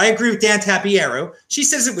 I agree with Dan Tapiero. She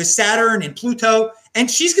says it was Saturn and Pluto,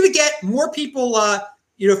 and she's going to get more people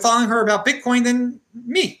following her about Bitcoin than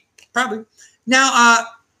me, probably. Now,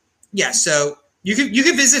 so you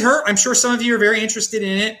can visit her. I'm sure some of you are very interested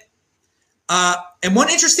in it. And one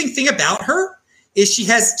interesting thing about her is she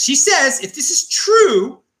says, if this is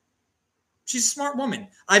true, she's a smart woman.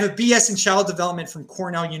 I have a BS in child development from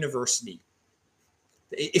Cornell University.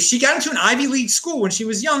 If she got into an Ivy League school when she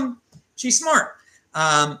was young, she's smart.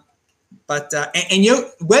 WebBot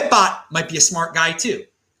might be a smart guy too,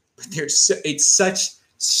 but it's such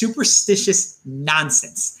superstitious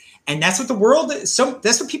nonsense. And that's what the world is. So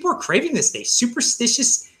that's what people are craving this day.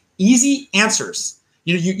 Superstitious, easy answers.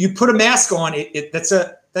 You put a mask on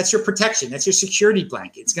that's your protection. That's your security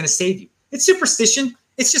blanket. It's going to save you. It's superstition.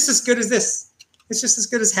 It's just as good as this. It's just as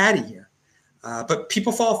good as Hattie here. But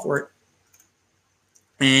people fall for it.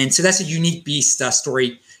 And so that's a unique beast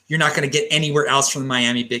story. You're not going to get anywhere else from the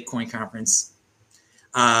Miami Bitcoin conference.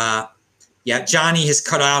 Johnny has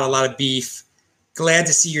cut out a lot of beef. Glad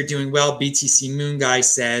to see you're doing well, BTC Moon Guy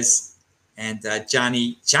says. And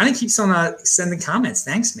Johnny keeps on sending comments.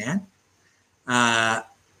 Thanks, man. And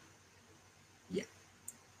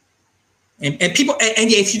people,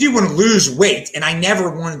 if you do want to lose weight, and I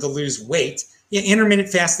never wanted to lose weight, intermittent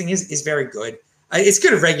fasting is very good. It's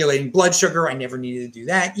good at regulating blood sugar. I never needed to do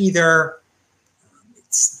that either.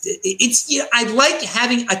 I like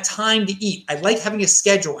having a time to eat. I like having a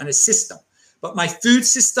schedule and a system. But my food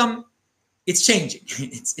system, it's changing.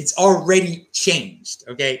 It's already changed.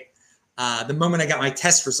 Okay. The moment I got my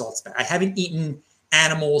test results back, I haven't eaten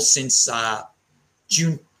animals since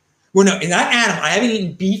June. Well, no, not animal. I haven't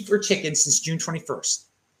eaten beef or chicken since June 21st.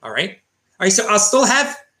 All right. So I'll still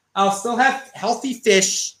have healthy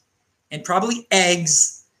fish and probably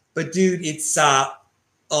eggs. But dude, it's a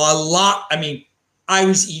lot. I mean, I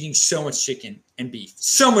was eating so much chicken and beef,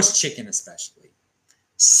 so much chicken, especially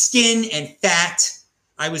skin and fat.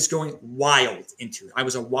 I was going wild into it. I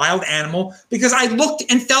was a wild animal because I looked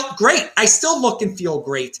and felt great. I still look and feel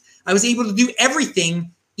great. I was able to do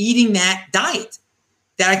everything eating that diet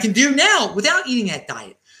that I can do now without eating that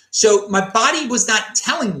diet. So my body was not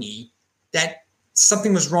telling me that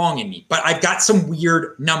something was wrong in me, but I've got some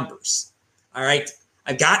weird numbers. All right.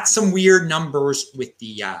 I've got some weird numbers with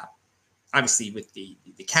the, obviously with the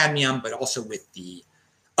cadmium, but also with the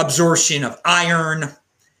absorption of iron,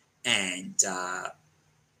 and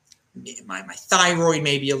my thyroid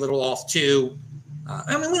may be a little off too.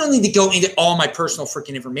 I mean, we don't need to go into all my personal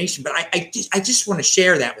freaking information, but I just want to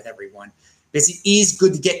share that with everyone because it is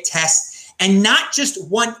good to get tests, and not just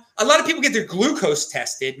one. A lot of people get their glucose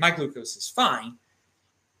tested. My glucose is fine.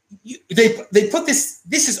 They put this.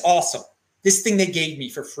 This is awesome. This thing they gave me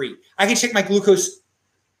for free. I can check my glucose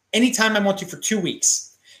anytime I want to for 2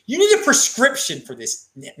 weeks. You need a prescription for this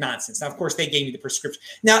nonsense. Now, of course, they gave me the prescription.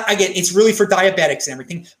 Now, again, it's really for diabetics and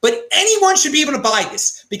everything, but anyone should be able to buy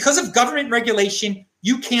this. Because of government regulation,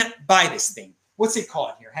 you can't buy this thing. What's it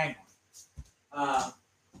called here? Hang on.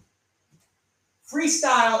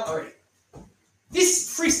 Freestyle. All right.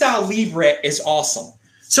 This Freestyle Libre is awesome.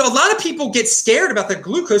 So a lot of people get scared about their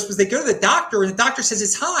glucose because they go to the doctor and the doctor says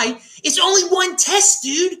it's high. It's only one test,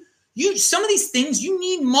 dude. Some of these things you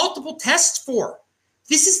need multiple tests for.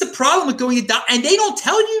 This is the problem with going to doctor, and they don't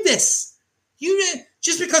tell you this.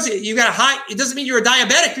 Just because you got a high, it doesn't mean you're a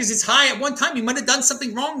diabetic because it's high at one time. You might have done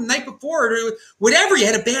something wrong the night before or whatever. You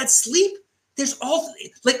had a bad sleep. There's all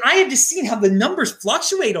I have just seen how the numbers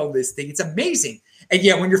fluctuate on this thing. It's amazing. And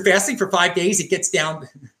yeah, when you're fasting for 5 days, it gets down.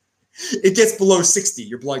 It gets below 60,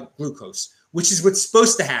 your blood glucose, which is what's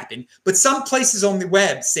supposed to happen. But some places on the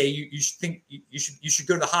web say you should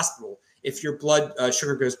go to the hospital if your blood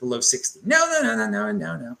sugar goes below 60.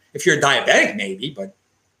 No. If you're a diabetic, maybe, but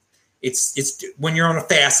it's when you're on a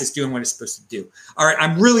fast, it's doing what it's supposed to do. All right,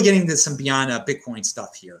 I'm really getting into some beyond Bitcoin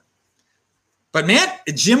stuff here. But man,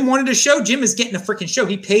 Jim wanted a show. Jim is getting a freaking show.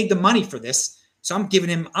 He paid the money for this, so I'm giving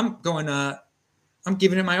him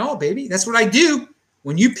my all, baby. That's what I do.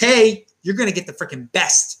 When you pay, you're going to get the freaking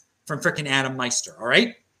best from freaking Adam Meister, all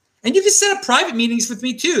right? And you can set up private meetings with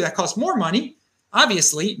me too. That costs more money,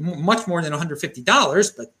 obviously, much more than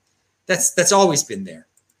 $150, but that's always been there.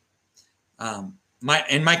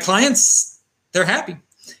 My clients, they're happy.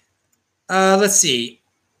 Let's see.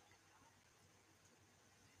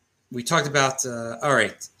 We talked about, all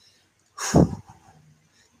right.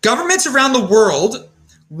 Governments around the world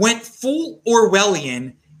went full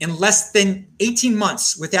Orwellian in less than 18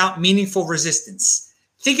 months without meaningful resistance.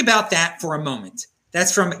 Think about that for a moment.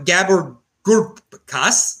 That's from Gabor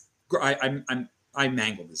Gurkas. I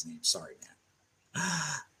mangled his name. Sorry, man.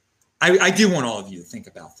 I do want all of you to think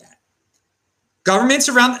about that. Governments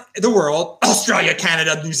around the world, Australia,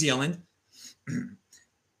 Canada, New Zealand,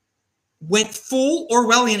 went full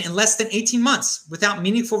Orwellian in less than 18 months without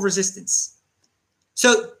meaningful resistance.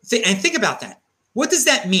 So, think about that. What does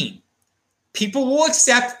that mean? People will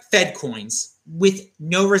accept Fed coins with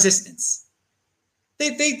no resistance.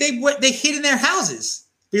 They hid in their houses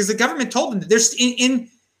because the government told them that there's in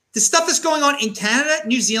the stuff that's going on in Canada,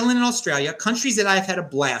 New Zealand, and Australia, countries that I've had a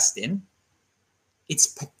blast in. It's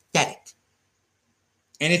pathetic,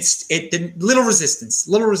 and it's little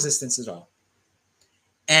resistance at all.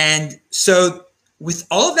 And so, with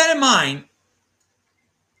all of that in mind,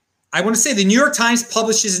 I want to say the New York Times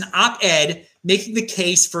publishes an op-ed making the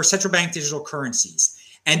case for central bank digital currencies.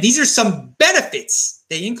 And these are some benefits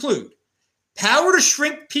they include. Power to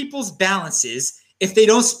shrink people's balances if they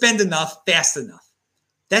don't spend enough fast enough.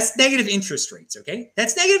 That's negative interest rates, okay?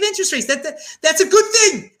 That's negative interest rates. That's a good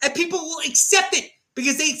thing. And people will accept it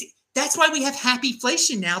because that's why we have happy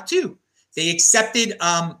inflation now too. They accepted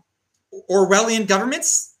Orwellian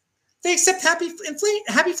governments. They accept happy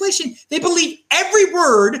inflation. They believe every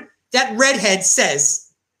word that redhead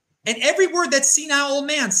says and every word that senile old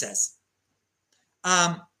man says.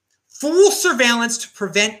 Full surveillance to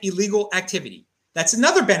prevent illegal activity. That's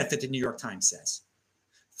another benefit the New York Times says.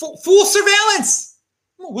 Full surveillance.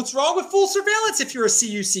 What's wrong with full surveillance if you're a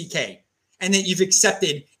CUCK and that you've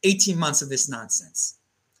accepted 18 months of this nonsense?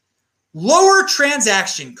 Lower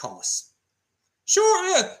transaction costs.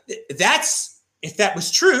 Sure, if that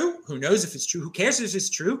was true, who knows if it's true, who cares if it's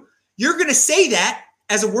true? You're going to say that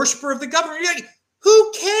as a worshiper of the government. You're like,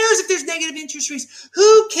 who cares if there's negative interest rates?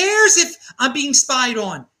 Who cares if I'm being spied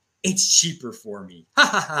on? It's cheaper for me. Ha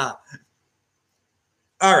ha ha.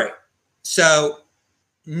 All right. So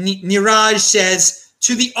Niraj says,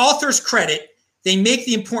 to the author's credit, they make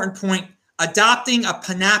the important point, adopting a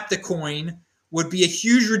Panopta coin would be a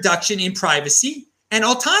huge reduction in privacy and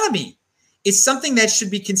autonomy. It's something that should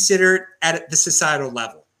be considered at the societal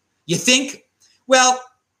level. You think? Well,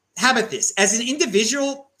 how about this? As an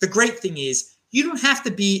individual, the great thing is, you don't have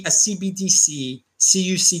to be a CBDC,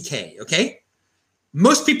 CUCK, okay?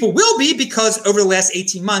 Most people will be because over the last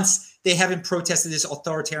 18 months, they haven't protested this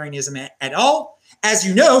authoritarianism at all. As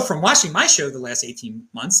you know, from watching my show the last 18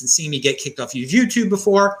 months and seeing me get kicked off of YouTube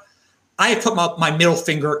before, I have put my middle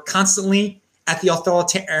finger constantly at the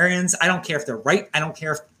authoritarians. I don't care if they're right. I don't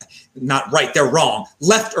care if, not right, they're wrong,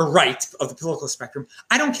 left or right of the political spectrum.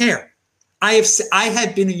 I don't care. I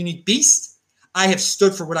have been a unique beast. I have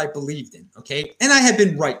stood for what I believed in, okay? And I have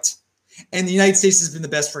been right. And the United States has been the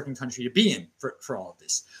best freaking country to be in for all of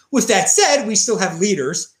this. With that said, we still have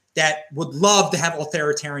leaders that would love to have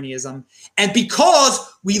authoritarianism. And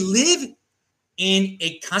because we live in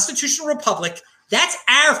a constitutional republic, that's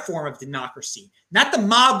our form of democracy, not the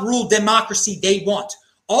mob rule democracy they want.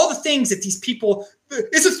 all the things that these people,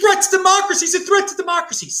 it's a threat to democracy, it's a threat to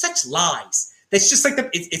democracy. Such lies. That's just like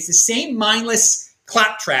it's the same mindless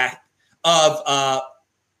claptrap of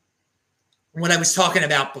what I was talking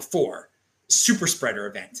about before, super spreader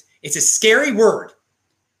event. It's a scary word.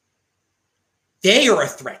 They are a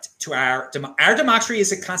threat to our democracy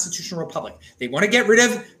is a constitutional republic. They want to get rid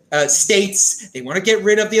of states. They want to get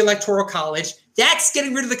rid of the electoral college. That's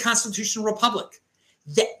getting rid of the constitutional republic.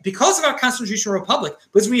 Because of our constitutional republic,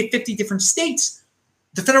 because we have 50 different states,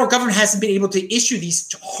 the federal government hasn't been able to issue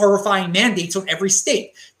these horrifying mandates on every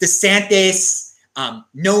state. DeSantis,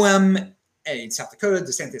 Noem in South Dakota,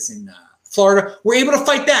 DeSantis in Florida were able to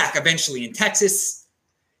fight back eventually in Texas.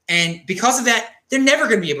 And because of that, they're never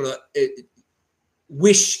going to be able to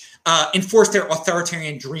enforce their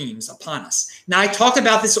authoritarian dreams upon us. Now, I talked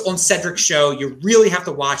about this on Cedric's show. You really have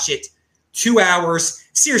to watch it. 2 hours.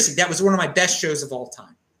 Seriously, that was one of my best shows of all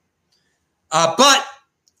time. But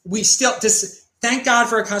we still just thank God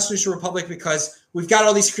for a constitutional republic, because we've got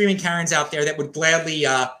all these screaming Karens out there that would gladly,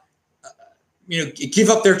 give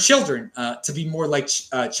up their children to be more like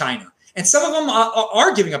China. And some of them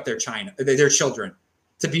are giving up their children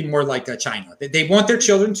to be more like China. They want their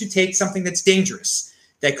children to take something that's dangerous,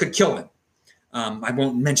 that could kill them. I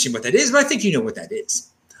won't mention what that is, but I think you know what that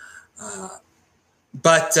is.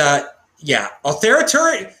 Yeah,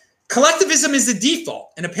 authoritarian collectivism is the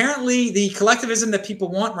default. And apparently the collectivism that people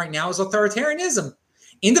want right now is authoritarianism.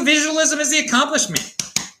 Individualism is the accomplishment.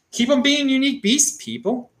 Keep on being unique beasts,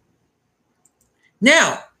 people.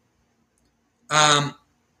 Now,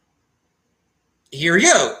 here we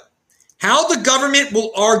go. How the government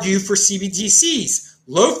will argue for CBDCs.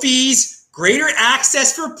 Low fees, greater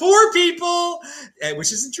access for poor people,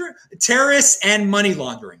 which isn't true. Terrorists and money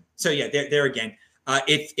laundering. So yeah, there again.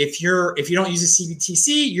 If you don't use a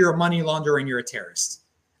CBTC, you're a money launderer and you're a terrorist.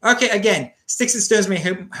 Okay, again, sticks and stones may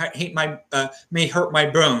hurt my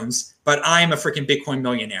bones, but I'm a freaking Bitcoin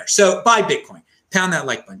millionaire. So buy Bitcoin. Pound that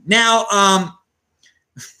like button. Now,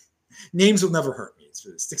 names will never hurt me.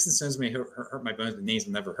 Sticks and stones may hurt my bones, but names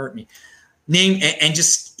will never hurt me. Name and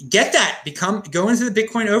just get that. Go into the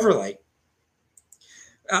Bitcoin overlay.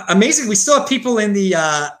 Amazing. We still have people in the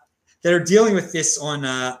that are dealing with this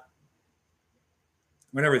on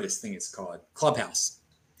whatever this thing is called, Clubhouse.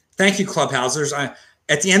 Thank you, Clubhousers.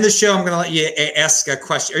 At the end of the show, I'm going to let you ask a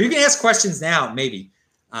question. Or you can ask questions now, maybe,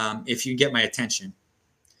 if you get my attention.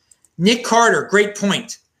 Nick Carter, great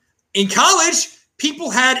point. In college, people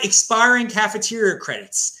had expiring cafeteria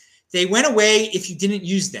credits. They went away if you didn't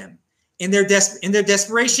use them. In their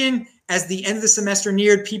desperation, as the end of the semester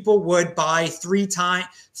neared, people would buy 3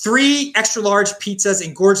 extra large pizzas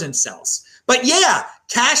and gorge themselves. But yeah,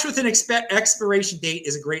 cash with an expiration date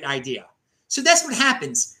is a great idea. So that's what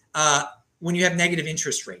happens when you have negative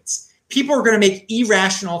interest rates. People are going to make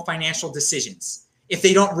irrational financial decisions if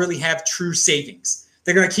they don't really have true savings.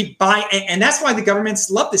 They're going to keep buying. And that's why the governments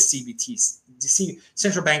love the CBTs,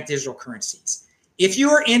 central bank digital currencies. If you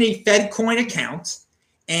are in a Fed coin account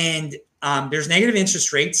and there's negative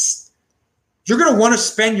interest rates, you're going to want to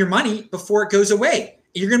spend your money before it goes away.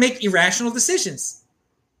 You're going to make irrational decisions.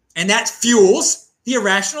 And that fuels the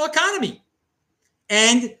irrational economy.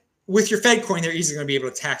 And with your Fed coin, they're easily going to be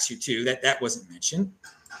able to tax you too. That wasn't mentioned.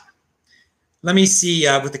 Let me see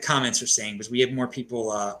what the comments are saying, because we have more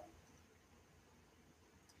people.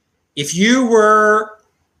 If you were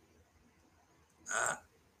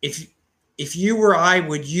I,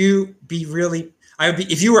 would you be really? I would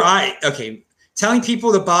be. If you were I, okay. Telling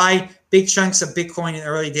people to buy big chunks of Bitcoin in the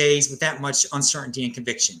early days with that much uncertainty and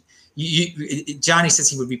conviction. Johnny says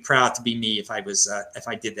he would be proud to be me if I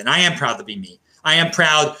did that. I am proud to be me. I am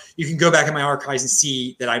proud. You can go back in my archives and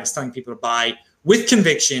see that I was telling people to buy with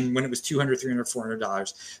conviction when it was $200, $300,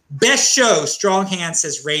 $400. Best show. Strong Hand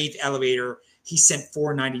says Rave Elevator. He sent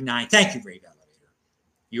 $4.99. Thank you, Rave Elevator.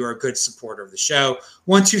 You are a good supporter of the show.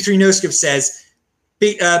 123 No Scope says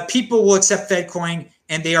people will accept Fedcoin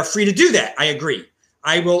and they are free to do that. I agree.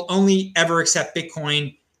 I will only ever accept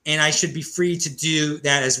Bitcoin, and I should be free to do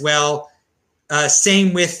that as well.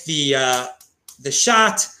 Same with the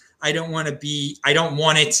shot. I don't want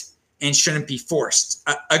it and shouldn't be forced.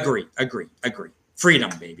 Agree. Freedom,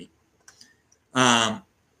 baby. J.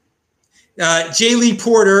 Lee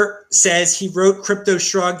Porter says he wrote Crypto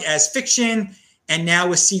Shrug as fiction, and now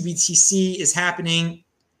with CBTC is happening.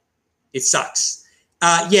 It sucks.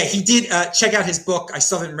 Yeah, he did check out his book. I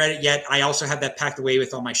still haven't read it yet. I also have that packed away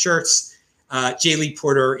with all my shirts. J. Lee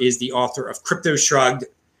Porter is the author of Crypto Shrugged.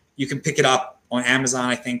 You can pick it up on Amazon,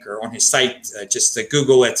 I think, or on his site. Just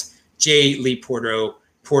Google it. J. Lee Porter,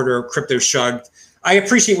 Crypto Shrugged. I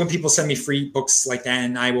appreciate when people send me free books like that,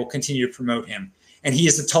 and I will continue to promote him. And he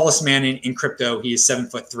is the tallest man in crypto. He is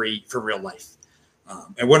 7'3" for real life.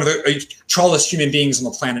 And one of the tallest human beings on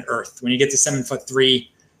the planet Earth. When you get to 7'3",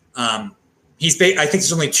 I think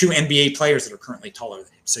there's only 2 NBA players that are currently taller than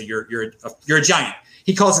him. So you're a giant.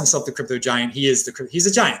 He calls himself the crypto giant. He's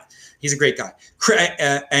a giant. He's a great guy.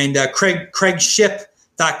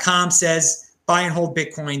 CraigShip.com says, buy and hold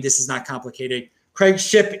Bitcoin. This is not complicated. Craig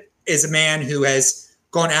Ship is a man who has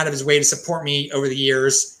gone out of his way to support me over the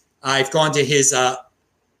years. I've gone to his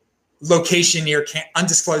location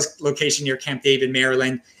undisclosed location near Camp David,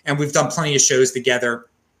 Maryland, and we've done plenty of shows together.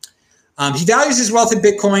 He values his wealth in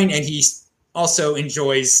Bitcoin, and he also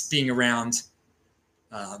enjoys being around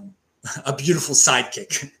a beautiful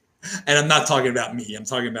sidekick. And I'm not talking about me. I'm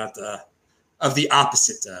talking about of the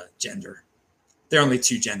opposite gender. There are only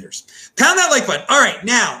 2 genders. Pound that like button. All right,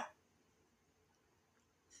 now.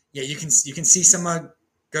 Yeah, you can see some.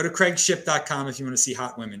 Go to CraigShip.com if you want to see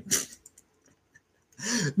hot women.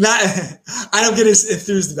 I don't get as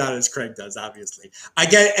enthused about it as Craig does. Obviously, I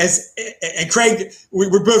get and Craig.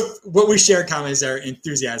 We're both, what we share in common is our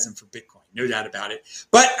enthusiasm for Bitcoin, no doubt about it.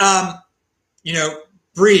 But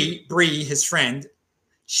Bree, his friend,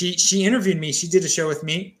 she interviewed me. She did a show with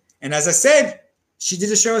me, and as I said, she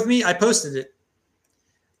did a show with me. I posted it.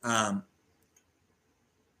 Matt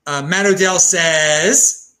Odell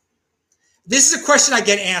says, this is a question I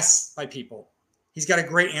get asked by people. He's got a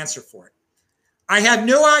great answer for it. I have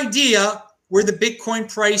no idea where the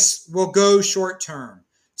Bitcoin price will go short term,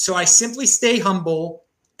 so I simply stay humble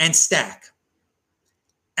and stack.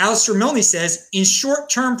 Alistair Milne says, if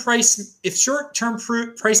short-term price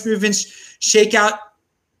movements shake you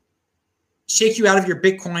out of your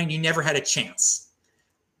Bitcoin, you never had a chance.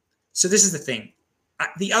 So this is the thing.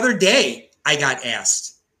 The other day, I got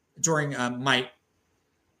asked during the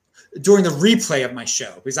replay of my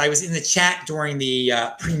show, because I was in the chat during the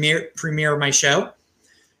premiere of my show.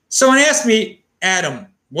 Someone asked me, Adam,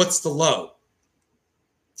 what's the low?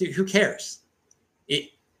 Dude, who cares?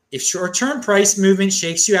 If short-term price movement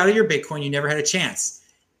shakes you out of your Bitcoin, you never had a chance.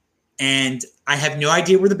 And I have no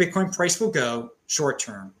idea where the Bitcoin price will go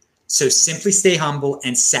short-term. So simply stay humble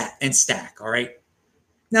and stack, all right?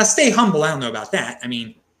 Now, stay humble, I don't know about that. I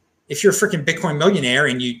mean, if you're a freaking Bitcoin millionaire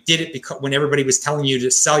and you did it because when everybody was telling you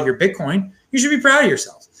to sell your Bitcoin, you should be proud of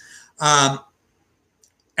yourself,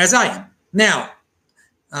 as I am. Now,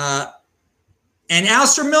 and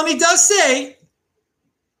Alistair Milne does say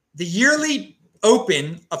the yearly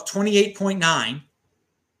open of 28.9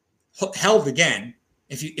 held again.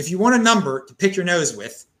 If you want a number to pick your nose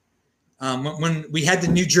with, when we had the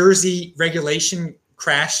New Jersey regulation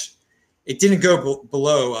crash, it didn't go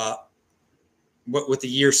below what the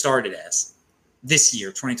year started as. This year,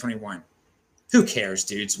 2021. Who cares,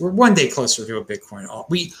 dudes? We're one day closer to a Bitcoin.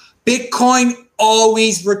 Bitcoin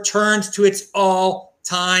always returns to its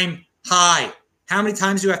all-time high. How many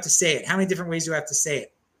times do I have to say it? How many different ways do I have to say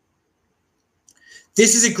it?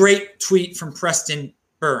 This is a great tweet from Preston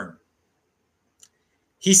Byrne.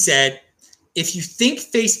 He said, if you think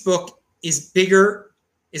Facebook is a bigger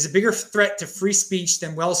threat to free speech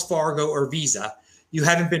than Wells Fargo or Visa, you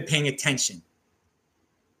haven't been paying attention.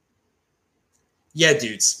 Yeah,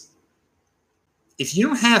 dudes. If you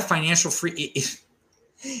don't have financial free,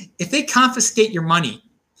 if they confiscate your money,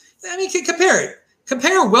 I mean, compare it.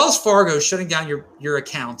 Compare Wells Fargo shutting down your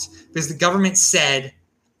account because the government said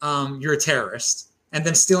you're a terrorist and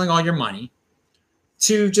then stealing all your money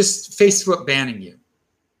to just Facebook banning you.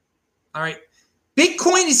 All right.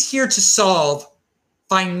 Bitcoin is here to solve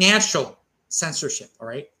financial censorship. All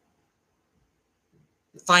right.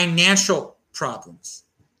 Financial problems.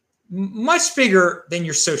 Much bigger than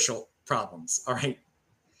your social problems. All right.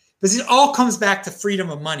 Because it all comes back to freedom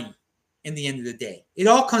of money in the end of the day. It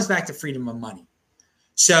all comes back to freedom of money.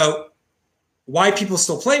 So why people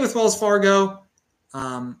still play with Wells Fargo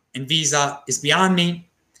and Visa is beyond me,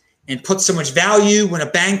 and put so much value when a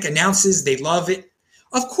bank announces they love it.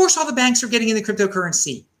 Of course, all the banks are getting into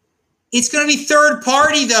cryptocurrency. It's going to be third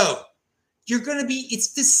party, though.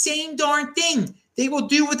 It's the same darn thing. They will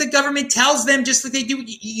do what the government tells them, just like they do.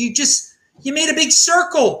 You made a big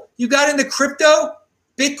circle. You got into crypto,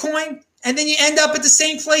 Bitcoin, and then you end up at the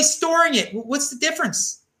same place storing it. What's the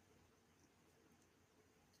difference?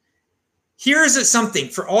 Here's something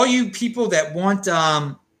for all you people that want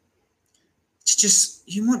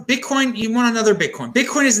you want Bitcoin, you want another Bitcoin.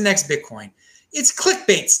 Bitcoin is the next Bitcoin. It's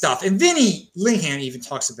clickbait stuff. And Vinny Lingham even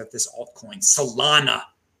talks about this altcoin, Solana.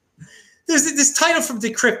 There's this title from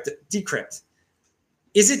Decrypt.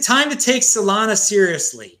 Is it time to take Solana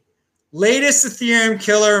seriously? Latest Ethereum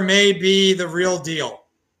killer may be the real deal.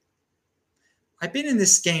 I've been in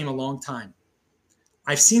this game a long time.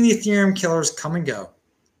 I've seen the Ethereum killers come and go.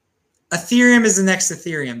 Ethereum is the next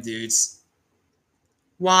Ethereum, dudes.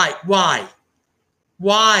 Why? Why?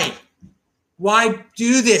 Why? Why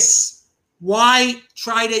do this? Why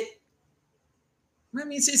try to? I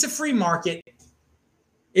mean, it's a free market.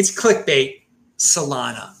 It's clickbait.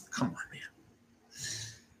 Solana. Come on, man.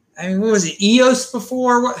 I mean, what was it? EOS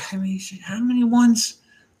before? What? I mean, how many ones?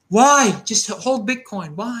 Why? Just hold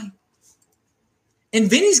Bitcoin. Why? And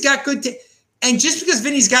Vinny's got good and just because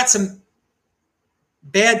Vinny's got some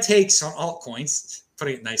bad takes on altcoins,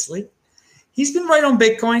 putting it nicely, he's been right on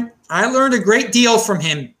Bitcoin. I learned a great deal from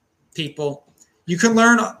him, people. You can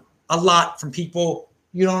learn a lot from people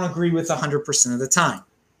you don't agree with 100% of the time.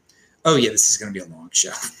 Oh, yeah, this is going to be a long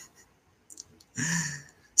show.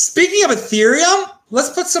 Speaking of Ethereum, let's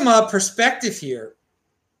put some perspective here.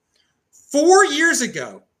 4 years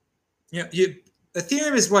ago,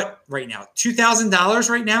 Ethereum is what right now? $2,000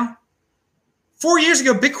 right now? 4 years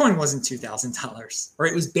ago, Bitcoin wasn't $2,000, or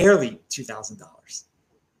it was barely $2,000.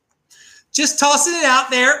 Just tossing it out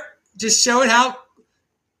there, just showing how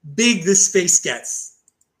big this space gets.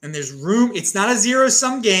 And there's room. It's not a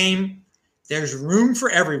zero-sum game. There's room for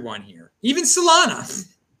everyone here. Even Solana.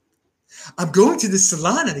 I'm going to the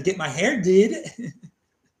Solana to get my hair did.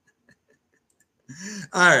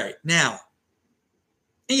 All right, now.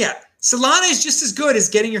 Yeah, Solana is just as good as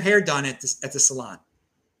getting your hair done at the salon.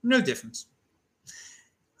 No difference.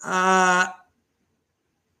 All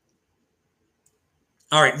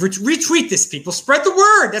right, retweet this, people. Spread the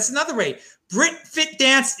word. That's another way. Brit Fit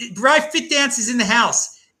Dance is in the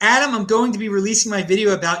house. Adam, I'm going to be releasing my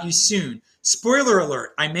video about you soon. Spoiler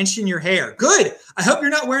alert, I mentioned your hair. Good. I hope you're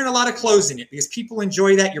not wearing a lot of clothes in it because people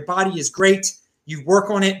enjoy that. Your body is great. You work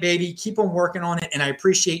on it, baby. Keep on working on it. And I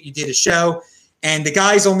appreciate you did a show. And the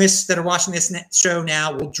guys on this that are watching this show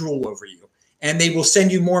now will drool over you. And they will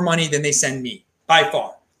send you more money than they send me. By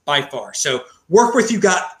far. By far. So work with you.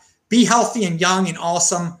 Be healthy and young and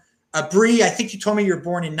awesome. Bree, I think you told me you were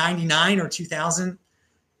born in 99 or 2000.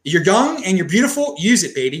 You're young and you're beautiful. Use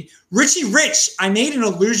it, baby. Richie Rich, I made an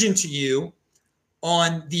allusion to you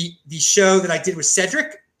on the show that I did with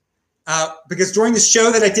Cedric. Because during the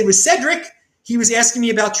show that I did with Cedric, he was asking me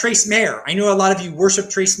about Trace Mayer. I know a lot of you worship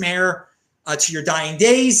Trace Mayer to your dying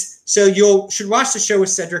days. So you should watch the show with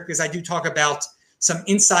Cedric because I do talk about some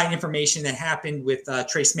inside information that happened with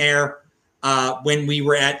Trace Mayer when we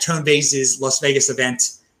were at Tone Vase's Las Vegas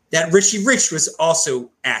event that Richie Rich was also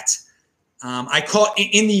at. I call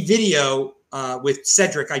in the video with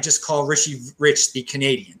Cedric, I just call Richie Rich the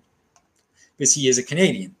Canadian because he is a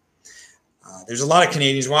Canadian. There's a lot of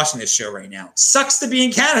Canadians watching this show right now. Sucks to be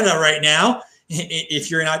in Canada right now. If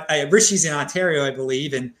you're in, Richie's in Ontario, I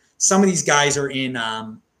believe, and some of these guys are in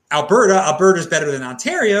Alberta. Alberta's better than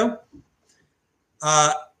Ontario.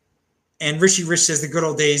 And Richie Rich says the good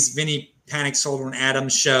old days, Vinny Panic sold on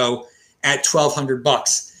Adam's show at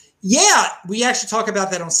 $1,200. Yeah, we actually talk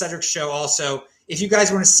about that on Cedric's show also. If you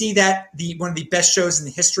guys want to see that, one of the best shows in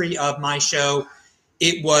the history of my show,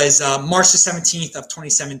 it was March the 17th of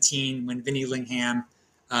 2017 when Vinny Lingham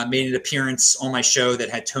made an appearance on my show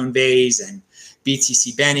that had Tone Vase and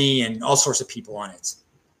BTC Benny and all sorts of people on it.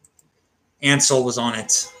 Ansel was on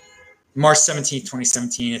it. March 17th,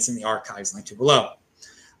 2017. It's in the archives linked to below.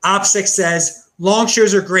 OPSEC says, long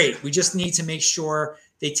shows are great. We just need to make sure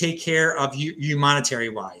they take care of you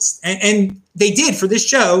monetary-wise. And they did for this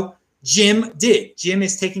show. Jim did. Jim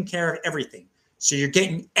is taking care of everything. So you're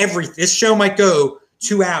getting everything. This show might go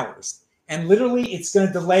 2 hours. And literally, it's going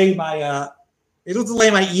to delay it'll delay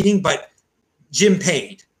my eating, but Jim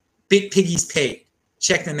paid. Big Piggies paid.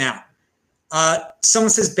 Check them out. Someone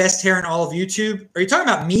says best hair in all of YouTube. Are you talking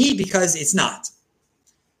about me? Because it's not.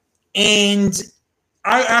 And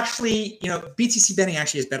I actually, BTC Benny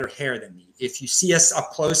actually has better hair than me. If you see us up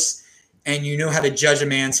close and you know how to judge a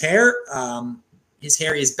man's hair, his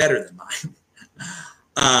hair is better than mine.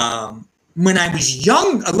 When I was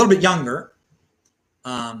young, a little bit younger,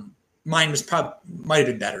 mine might have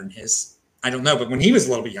been better than his. I don't know, but when he was a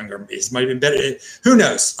little bit younger, his might have been better. Who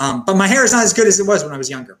knows? But my hair is not as good as it was when I was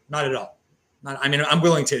younger. Not at all. I'm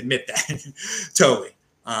willing to admit that totally.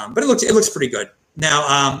 But it looks pretty good.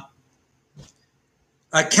 Now,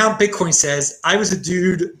 Count Bitcoin says, I was a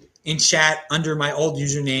dude in chat under my old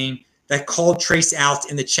username that called Trace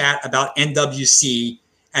out in the chat about NWC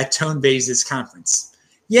at Tone Vase's conference.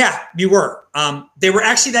 Yeah, you were. They were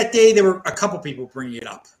actually that day, there were a couple people bringing it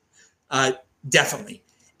up. Definitely.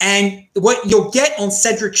 And what you'll get on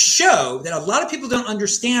Cedric's show that a lot of people don't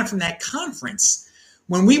understand from that conference,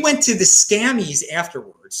 when we went to the scammies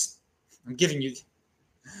afterwards, I'm giving you,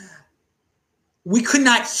 we could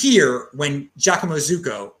not hear when Giacomo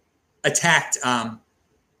Zucco attacked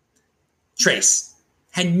Trace.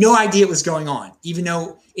 Had no idea what was going on, even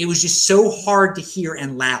though it was just so hard to hear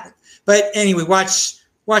and loud. But anyway, watch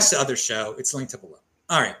the other show. It's linked up below.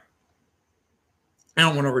 All right. I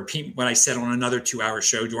don't want to repeat what I said on another 2-hour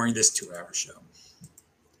show during this 2-hour show.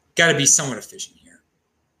 Got to be somewhat efficient here.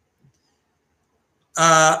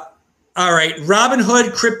 All right.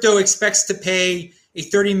 Robinhood Crypto expects to pay a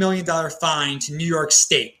 $30 million fine to New York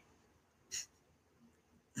State.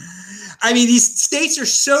 I mean, these states are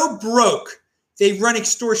so broke, they run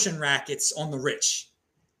extortion rackets on the rich.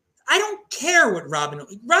 I don't care what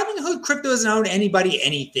Robinhood Crypto doesn't own anybody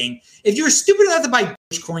anything. If you're stupid enough to buy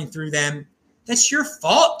Bitcoin through them, that's your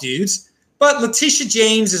fault, dudes. But Letitia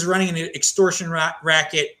James is running an extortion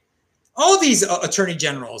racket. All these attorney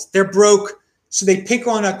generals, they're broke, so they pick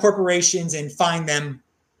on corporations and fine them,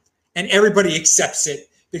 and everybody accepts it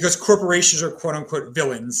because corporations are quote-unquote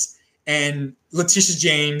villains, and Letitia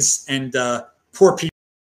James and poor people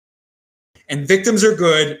and victims are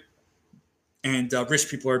good, and rich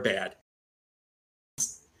people are bad.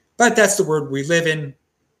 But that's the world we live in,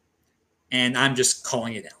 and I'm just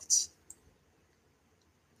calling it out.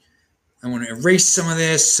 I want to erase some of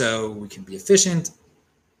this so we can be efficient.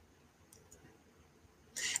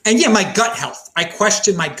 And yeah, my gut health. I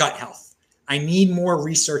question my gut health. I need more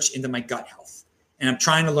research into my gut health. And I'm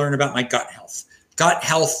trying to learn about my gut health. Gut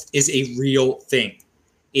health is a real thing.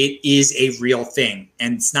 It is a real thing.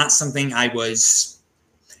 And it's not something I was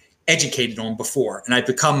educated on before. And I've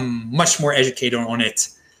become much more educated on it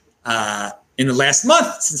in the last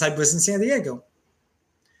month since I was in San Diego.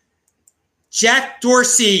 Jack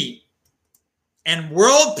Dorsey and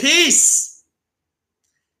world peace.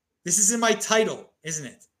 This is in my title, isn't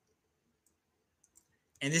it?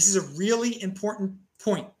 And this is a really important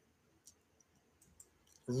point.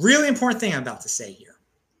 Really important thing I'm about to say here.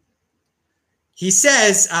 He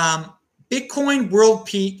says Bitcoin world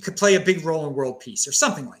peace could play a big role in world peace or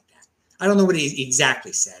something like that. I don't know what he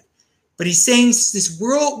exactly said. But he's saying this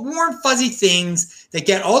world warm, fuzzy things that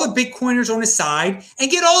get all the Bitcoiners on his side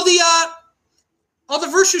and get all the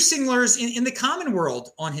virtue signalers in the common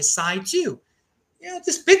world on his side too. You know,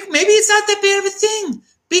 maybe it's not that bad of a thing.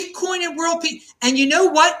 Bitcoin and world peace. And you know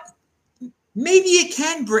what? Maybe it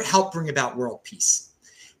can help bring about world peace.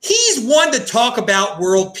 He's one to talk about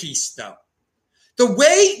world peace, though.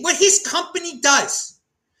 What his company does.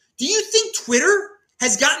 Do you think Twitter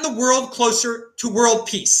has gotten the world closer to world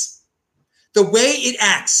peace? The way it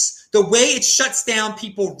acts, the way it shuts down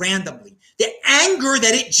people randomly, the anger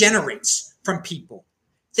that it generates from people,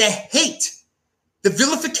 the hate, the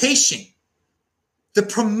vilification, the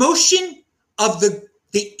promotion of the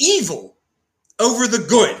evil over the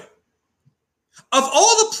good. Of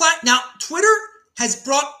all the now Twitter has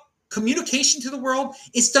brought communication to the world.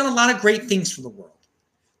 It's done a lot of great things for the world.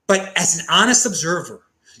 But as an honest observer,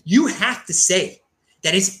 you have to say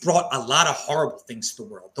that it's brought a lot of horrible things to the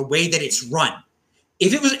world, the way that it's run.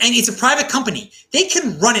 If it was, and it's a private company, they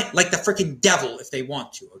can run it like the freaking devil if they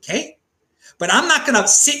want to, okay? But I'm not going to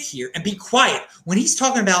sit here and be quiet when he's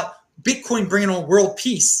talking about Bitcoin bringing on world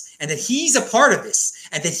peace and that he's a part of this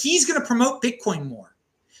and that he's going to promote Bitcoin more.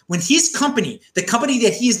 When his company, the company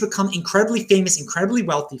that he has become incredibly famous, incredibly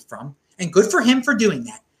wealthy from, and good for him for doing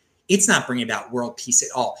that, it's not bringing about world peace at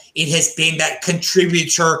all. It has been that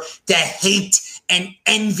contributor to hate and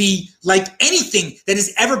envy like anything that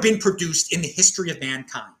has ever been produced in the history of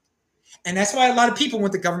mankind. And that's why a lot of people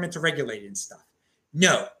want the government to regulate it and stuff.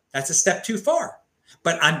 No, that's a step too far.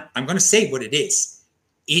 But I'm going to say what it is.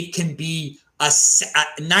 It can be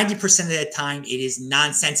 90% of the time, it is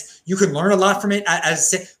nonsense. You can learn a lot from it. As I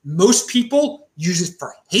said, most people use it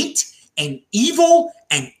for hate and evil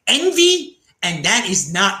and envy, and that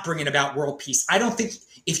is not bringing about world peace. I don't think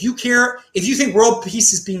if you think world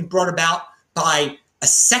peace is being brought about by a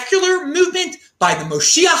secular movement, by the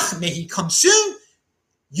Moshiach, may he come soon,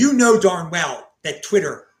 you know darn well that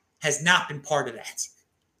Twitter has not been part of that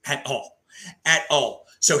at all.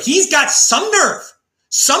 So he's got some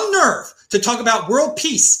nerve to talk about world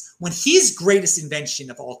peace when his greatest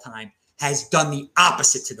invention of all time has done the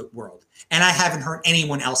opposite to the world. And I haven't heard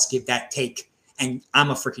anyone else give that take. And I'm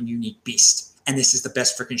a freaking unique beast. And this is the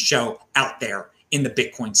best freaking show out there in the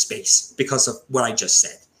Bitcoin space because of what I just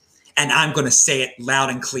said. And I'm going to say it loud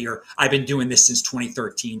and clear. I've been doing this since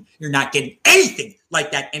 2013. You're not getting anything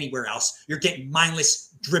like that anywhere else. You're getting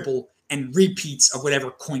mindless dribble and repeats of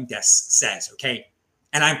whatever CoinDesk says, okay?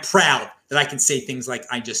 And I'm proud that I can say things like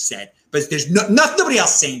I just said. But there's nobody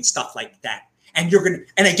else saying stuff like that. And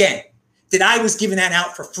and again, that I was giving that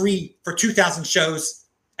out for free for 2,000 shows.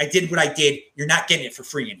 I did what I did. You're not getting it for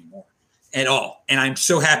free anymore at all. And I'm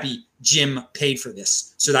so happy Jim paid for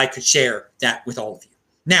this so that I could share that with all of you.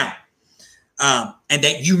 Now, And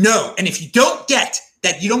that you know, and if you don't get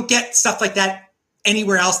that, you don't get stuff like that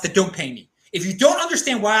anywhere else, that don't pay me. If you don't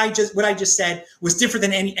understand why what I just said was different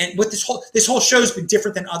than any, and what this whole show's been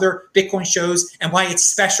different than other Bitcoin shows, and why it's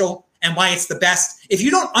special and why it's the best. If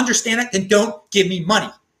you don't understand it, then don't give me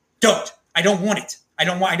money. Don't. I don't want it. I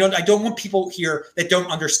don't want people here that don't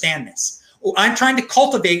understand this. I'm trying to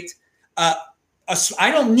cultivate. I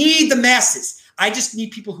don't need the masses. I just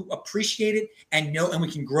need people who appreciate it and know, and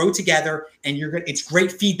we can grow together. And you're good. It's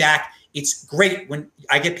great feedback. It's great when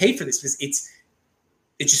I get paid for this, because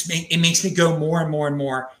it makes me go more and more and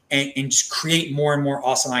more and just create more and more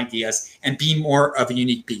awesome ideas and be more of a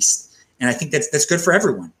unique beast. And I think that's good for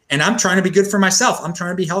everyone. And I'm trying to be good for myself. I'm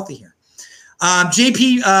trying to be healthy here.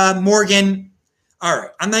 JP Morgan. All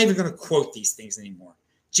right. I'm not even going to quote these things anymore.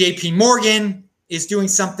 JP Morgan is doing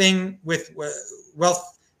something with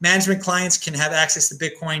wealth management clients can have access to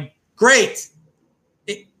Bitcoin. Great.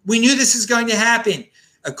 We knew this was going to happen.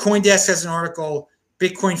 CoinDesk has an article,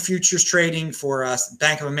 Bitcoin futures trading for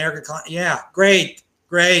Bank of America client. Yeah, great.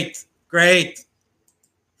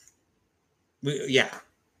 Yeah.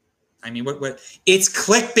 I mean, what? It's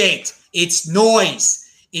clickbait. It's noise.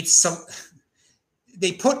 It's some.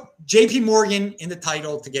 They put JP Morgan in the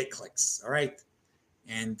title to get clicks. All right.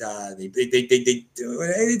 And they do it.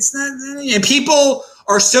 It's not, and people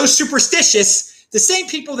are so superstitious. The same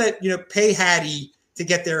people that pay Hattie to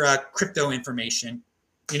get their crypto information,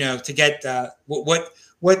 to get what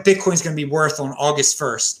Bitcoin's going to be worth on August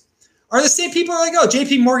 1st, are the same people who are like, oh,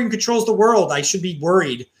 JP Morgan controls the world. I should be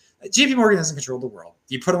worried. JP Morgan doesn't control the world.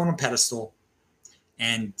 You put them on a pedestal,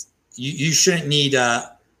 and you shouldn't need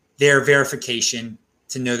their verification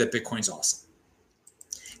to know that Bitcoin's awesome.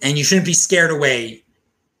 And you shouldn't be scared away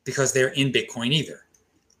because they're in Bitcoin either.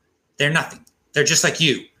 They're nothing. They're just like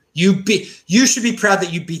you. You should be proud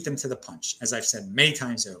that you beat them to the punch, as I've said many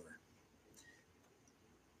times over.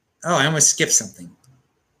 Oh, I almost skipped something.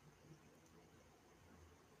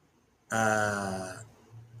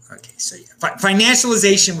 Okay, so yeah.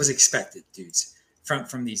 Financialization was expected, dudes,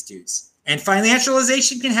 from these dudes. And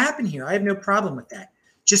financialization can happen here. I have no problem with that.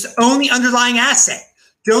 Just own the underlying asset.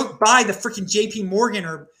 Don't buy the freaking JP Morgan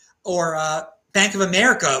or Bank of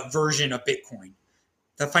America version of Bitcoin,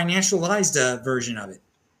 the financialized version of it.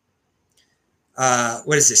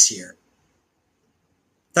 What is this here?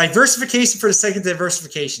 Diversification for the sake of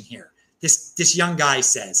diversification here. This young guy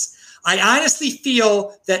says, I honestly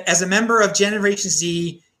feel that as a member of Generation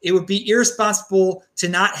Z, it would be irresponsible to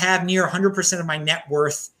not have near 100% of my net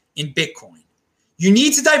worth in Bitcoin. You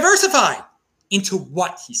need to diversify. Into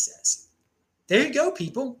what, he says. There you go,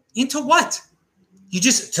 people. Into what? You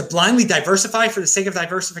just to blindly diversify for the sake of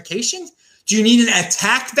diversification? Do you need an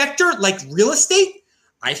attack vector like real estate?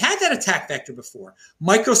 I've had that attack vector before.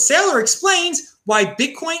 Michael Saylor explains why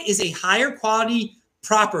Bitcoin is a higher quality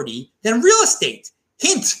property than real estate.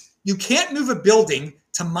 Hint, you can't move a building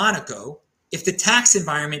to Monaco if the tax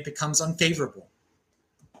environment becomes unfavorable.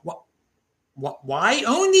 Why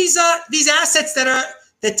own these assets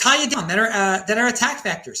that tie you down, that are attack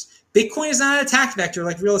vectors? Bitcoin is not an attack vector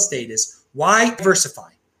like real estate is. Why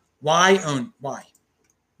diversify? Why own? Why?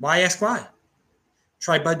 Why ask why?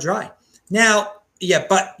 Try Bud Dry. Now,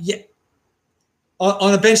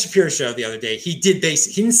 on a Ben Shapiro show the other day, he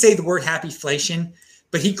didn't say the word happyflation,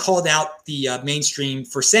 but he called out the mainstream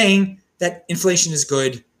for saying that inflation is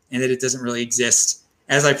good and that it doesn't really exist.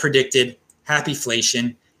 As I predicted,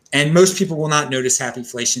 happyflation. And most people will not notice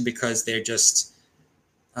happyflation because they're just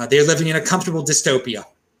they're living in a comfortable dystopia. All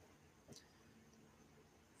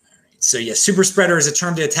right. So yes, super spreader is a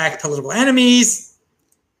term to attack political enemies.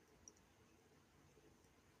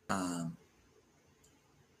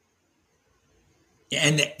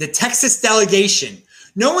 And the Texas delegation.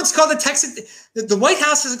 No one's called the White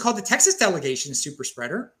House hasn't called the Texas delegation a super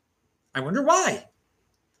spreader. I wonder why.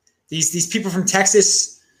 These people from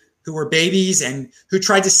Texas who were babies and who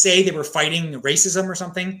tried to say they were fighting racism or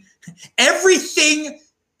something. Everything,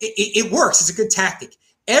 it works. It's a good tactic.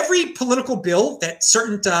 Every political bill that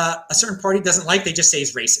a certain party doesn't like, they just say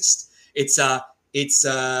is racist. It's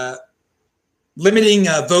limiting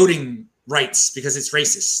voting rights because it's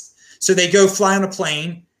racist. So they go fly on a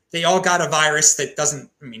plane. They all got a virus that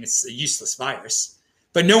it's a useless virus.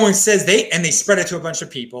 But no one says they spread it to a bunch of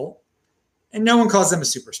people. And no one calls them a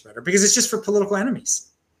super spreader because it's just for political enemies.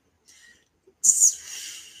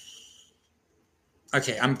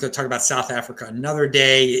 Okay, I'm going to talk about South Africa another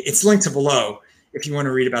day. It's linked to below if you want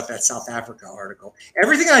to read about that South Africa article.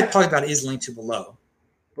 Everything I talked about is linked to below.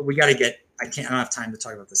 But we got to I don't have time to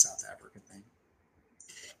talk about the South Africa thing.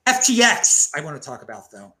 FTX, I want to talk about,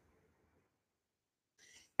 though.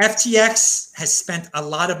 FTX has spent a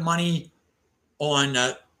lot of money on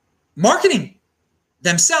marketing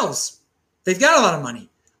themselves. They've got a lot of money.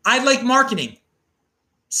 I like marketing.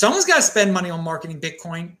 Someone's got to spend money on marketing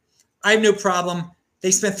Bitcoin. I have no problem. They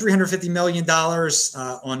spent $350 million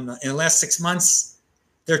in the last 6 months.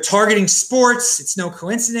 They're targeting sports. It's no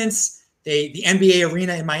coincidence. The NBA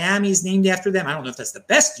arena in Miami is named after them. I don't know if that's the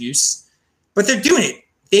best use, but they're doing it.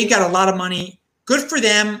 They've got a lot of money. Good for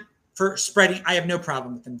them for spreading. I have no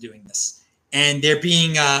problem with them doing this. And they're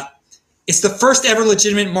being, it's the first ever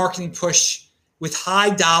legitimate marketing push with high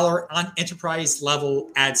dollar on enterprise level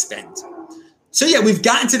ad spend. So yeah, we've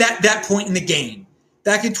gotten to that point in the game.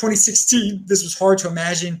 Back in 2016, this was hard to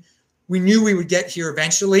imagine. We knew we would get here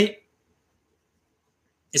eventually.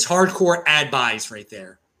 It's hardcore ad buys right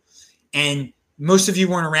there. And most of you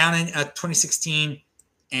weren't around in 2016,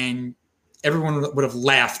 and everyone would have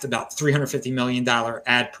laughed about $350 million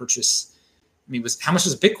ad purchase. I mean, how much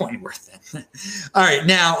was Bitcoin worth then? All right,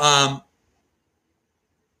 now,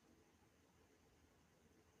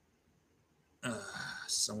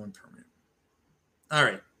 someone permanent. All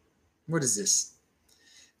right, what is this?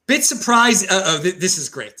 Bit surprised. This is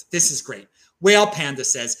great. This is great. Whale Panda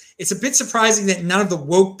says, it's a bit surprising that none of the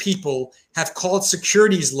woke people have called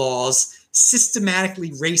securities laws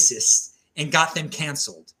systematically racist and got them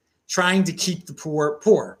canceled, trying to keep the poor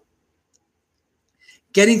poor.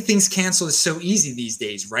 Getting things canceled is so easy these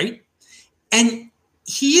days, right? And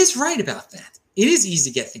he is right about that. It is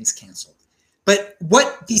easy to get things canceled. But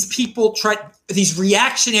what these people these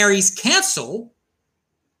reactionaries cancel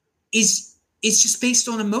is just based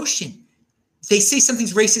on emotion. They say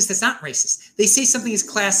something's racist that's not racist. They say something is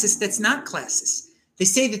classist that's not classist. They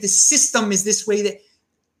say that the system is this way, that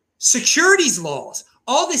securities laws,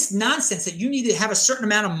 all this nonsense that you need to have a certain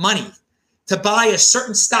amount of money to buy a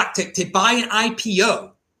certain stock, to buy an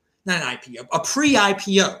IPO, not an IPO, a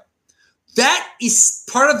pre-IPO. That is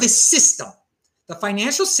part of the system. The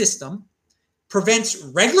financial system prevents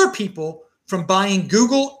regular people from buying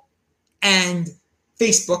Google and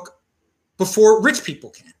Facebook before rich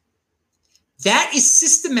people can. That is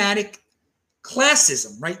systematic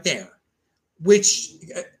classism right there, which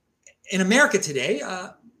in America today,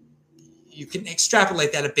 you can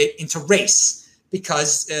extrapolate that a bit into race,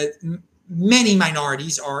 because many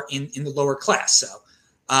minorities are in the lower class.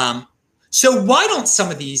 So why don't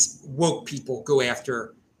some of these woke people go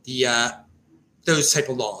after those type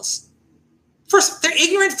of laws? First, they're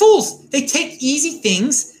ignorant fools. They take easy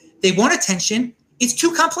things. They want attention. It's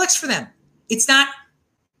too complex for them. It's not.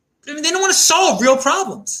 I mean, they don't want to solve real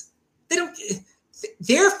problems. They don't.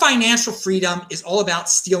 Their financial freedom is all about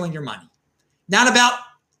stealing your money, not about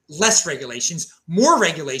less regulations, more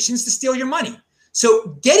regulations to steal your money.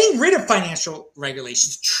 So getting rid of financial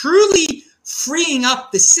regulations, truly freeing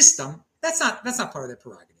up the system, that's not part of their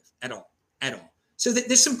prerogative at all. So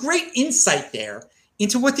there's some great insight there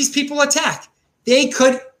into what these people attack. They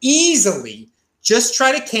could easily just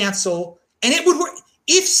try to cancel, and it would work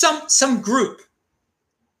if some group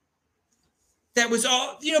that was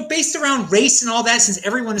all, based around race and all that, since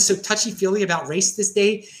everyone is so touchy-feely about race this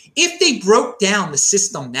day, if they broke down the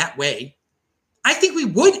system that way, I think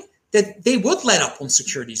they would let up on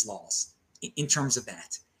securities laws in terms of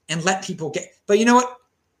that and let people get. But you know what?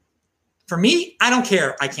 For me, I don't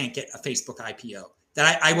care. I can't get a Facebook IPO.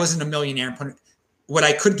 That I wasn't a millionaire. What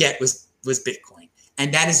I could get was Bitcoin.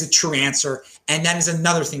 And that is a true answer. And that is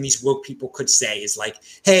another thing these woke people could say is like,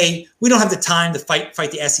 hey, we don't have the time to fight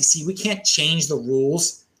the SEC. We can't change the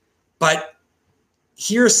rules. But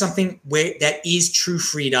here's something that is true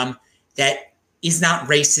freedom, that is not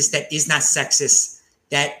racist, that is not sexist,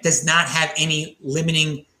 that does not have any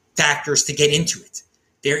limiting factors to get into it.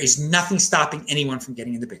 There is nothing stopping anyone from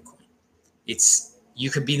getting into Bitcoin. You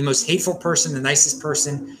could be the most hateful person, the nicest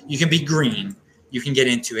person. You can be green. You can get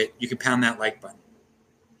into it. You can pound that like button.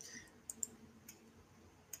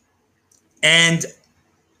 And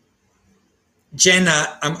Jen,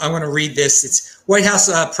 I want to read this. It's White House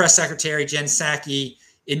Press Secretary Jen Psaki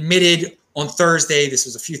admitted on Thursday, this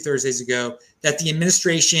was a few Thursdays ago, that the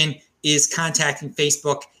administration is contacting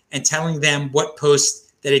Facebook and telling them what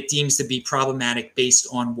posts that it deems to be problematic based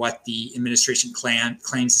on what the administration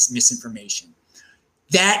claims is misinformation.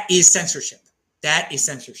 That is censorship. That is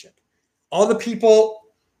censorship. All the people,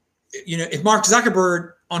 if Mark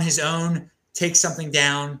Zuckerberg on his own takes something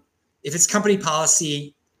down, if it's company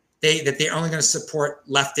policy that they're only going to support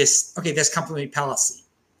leftists, okay, that's company policy.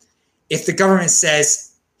 If the government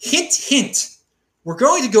says, hint, hint, we're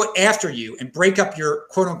going to go after you and break up your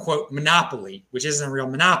quote unquote monopoly, which isn't a real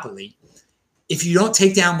monopoly, if you don't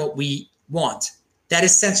take down what we want, that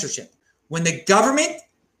is censorship. When the government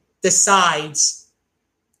decides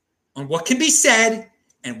on what can be said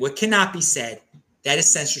and what cannot be said, That is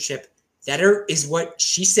censorship. Is what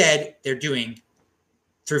she said they're doing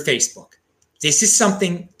through Facebook. This is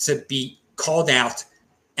something to be called out,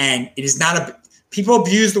 and it is not people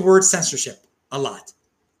abuse the word censorship a lot.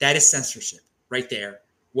 That is censorship right there.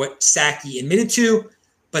 What Psaki admitted to,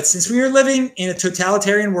 but since we are living in a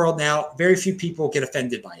totalitarian world now, very few people get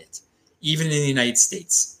offended by it, even in the United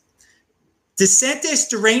States. DeSantis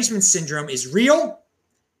derangement syndrome is real.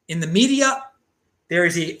 In the media, there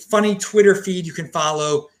is a funny Twitter feed you can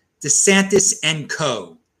follow, DeSantis &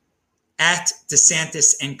 Co. At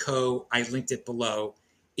DeSantis & Co. I linked it below.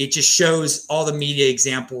 It just shows all the media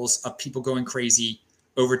examples of people going crazy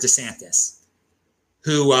over DeSantis,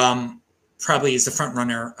 who probably is the front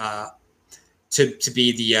runner to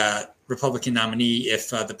be the Republican nominee if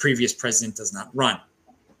the previous president does not run.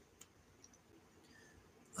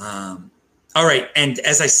 All right. And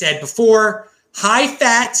as I said before,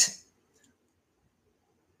 high-fat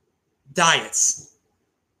diets,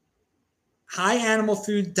 high animal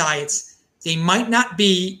food diets, they might not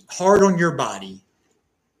be hard on your body,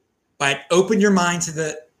 but open your mind to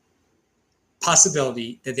the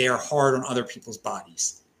possibility that they are hard on other people's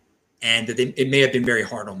bodies, and that it may have been very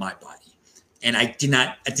hard on my body. And I did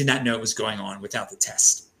not know it was going on without the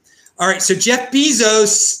test. All right. So Jeff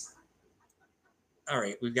Bezos. All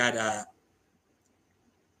right. We've got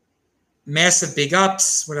massive big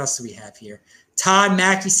ups. What else do we have here? Todd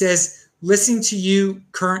Mackey says, listening to you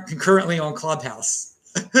concurrently on Clubhouse.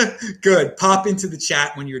 Good. Pop into the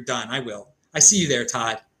chat when you're done. I will. I see you there,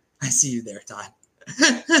 Todd. I see you there, Todd.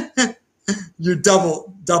 You're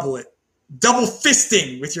double it. Double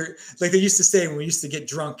fisting with your, like they used to say when we used to get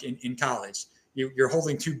drunk in college. You're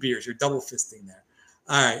holding 2 beers. You're double fisting there.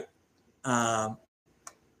 All right.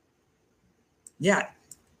 Yeah.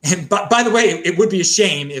 And by the way, it would be a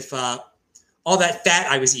shame if all that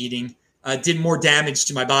fat I was eating did more damage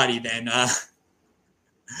to my body than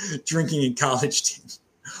drinking in college did,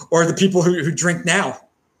 or the people who drink now.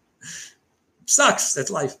 Sucks.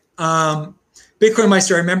 That's life. Bitcoin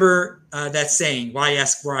Meister, I remember that saying, why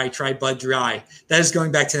ask where I try Bud Dry? That is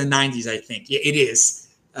going back to the 90s, I think. It is.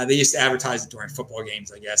 They used to advertise it during football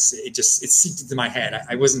games, I guess. It seeped into my head.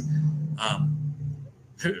 I wasn't, I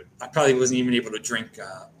probably wasn't even able to drink.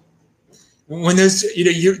 When those,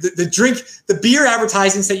 the beer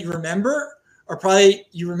advertisements that you remember are probably,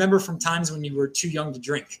 you remember from times when you were too young to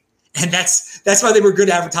drink. And that's why they were good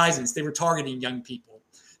advertisements. They were targeting young people.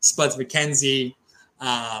 Spuds McKenzie,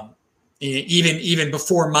 even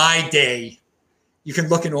before my day, you can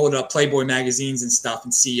look in old Playboy magazines and stuff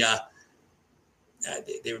and see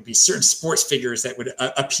there would be certain sports figures that would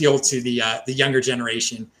appeal to the younger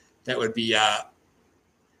generation. That would be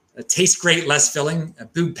taste great, less filling.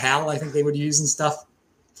 Boog Pal, I think they would use and stuff.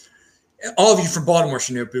 All of you from Baltimore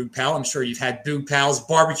should know Boog Pal. I'm sure you've had Boog Pal's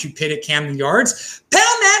barbecue pit at Camden Yards. Pound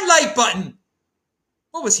that like button.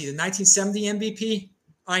 What was he, the 1970 MVP?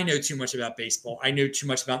 I know too much about baseball. I know too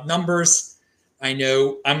much about numbers. I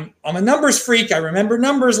know I'm a numbers freak. I remember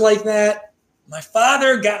numbers like that. My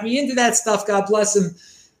father got me into that stuff. God bless him,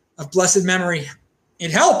 of blessed memory.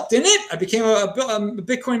 It helped, didn't it? I became a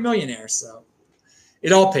Bitcoin millionaire, so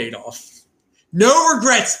it all paid off. No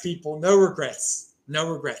regrets, people. No regrets. No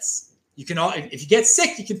regrets. You can all, if you get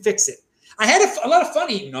sick, you can fix it. I had a lot of fun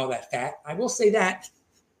eating all that fat. I will say that.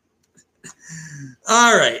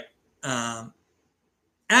 All right. And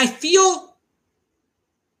I feel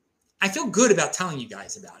good about telling you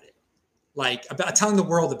guys about it, like about telling the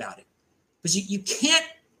world about it. Because you can't,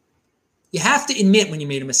 you have to admit when you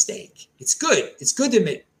made a mistake. It's good. It's good to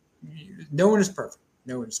admit. No one is perfect.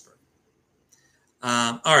 No one is perfect.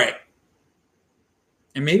 All right.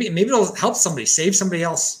 And maybe it'll help somebody, save somebody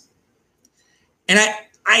else. And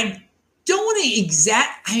I don't want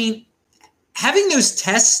to having those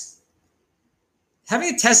tests,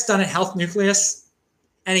 having a test done at Health Nucleus,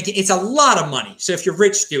 and it's a lot of money. So if you're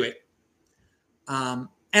rich, do it. And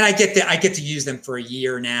I get to use them for a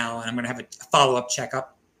year now, and I'm going to have a follow-up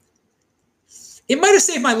checkup. It might have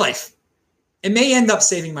saved my life. It may end up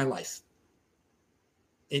saving my life.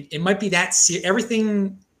 It might be that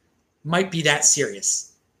everything might be that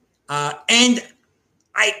serious. And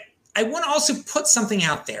I want to also put something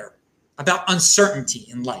out there about uncertainty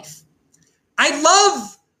in life. I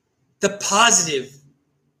love the positive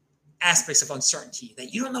aspects of uncertainty,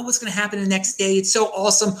 that you don't know what's going to happen the next day. It's so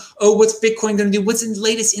awesome. Oh, what's Bitcoin going to do? What's the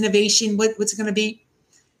latest innovation? What's it going to be?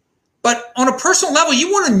 But on a personal level,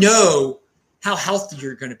 you want to know how healthy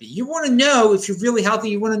you're going to be. You want to know if you're really healthy.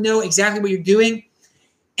 You want to know exactly what you're doing.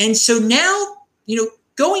 And so now,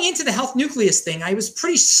 going into the Health Nucleus thing, I was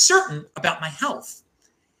pretty certain about my health.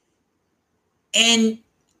 And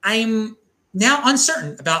I'm now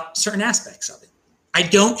uncertain about certain aspects of it. I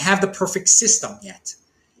don't have the perfect system yet.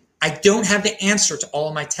 I don't have the answer to all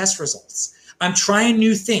of my test results. I'm trying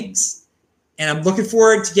new things, and I'm looking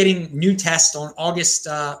forward to getting new tests on August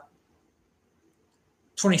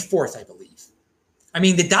 24th, I believe. I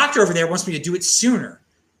mean, the doctor over there wants me to do it sooner.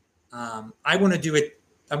 I want to do it.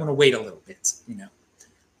 I want to wait a little bit, you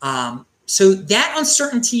know. So that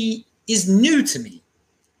uncertainty is new to me,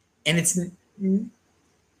 and it's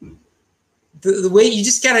the way you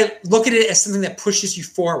just got to look at it as something that pushes you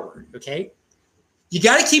forward. Okay, you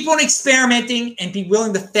got to keep on experimenting and be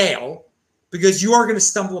willing to fail, because you are going to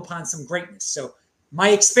stumble upon some greatness. So my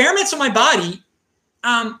experiments on my body,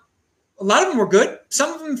 a lot of them were good.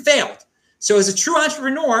 Some of them failed. So as a true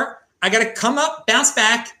entrepreneur, I got to come up, bounce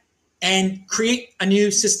back, and create a new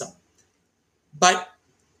system. But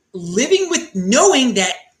living with knowing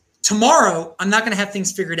that tomorrow I'm not going to have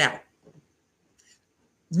things figured out.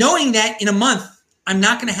 Knowing that in a month I'm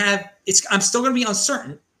not going to have, I'm still going to be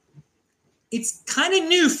uncertain. It's kind of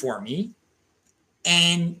new for me.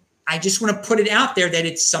 And I just want to put it out there that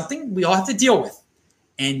it's something we all have to deal with.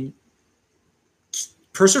 And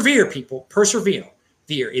persevere, people. Persevere.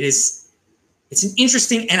 It's an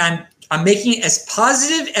interesting, and I'm making it as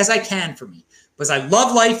positive as I can for me, because I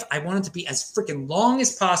love life. I want it to be as freaking long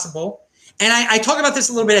as possible. And I talk about this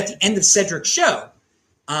a little bit at the end of Cedric's show.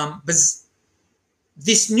 But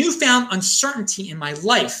this newfound uncertainty in my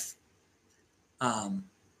life,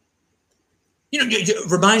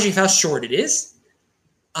 it reminds you of how short it is.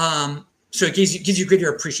 So it gives you greater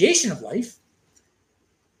appreciation of life.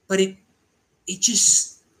 But it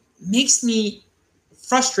just makes me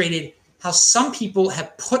frustrated how some people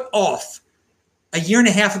have put off a year and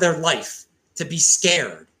a half of their life to be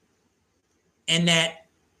scared. And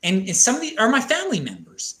some of these are my family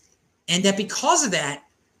members. And that because of that,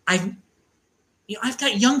 I've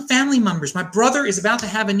got young family members. My brother is about to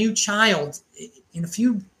have a new child in a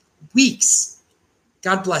few weeks.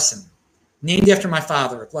 God bless him. Named after my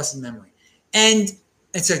father, a blessed memory. And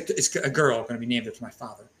it's a girl going to be named after my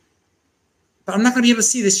father. But I'm not going to be able to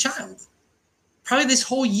see this child probably this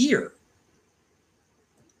whole year.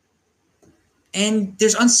 And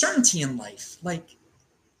there's uncertainty in life.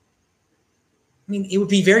 It would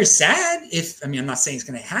be very sad I'm not saying it's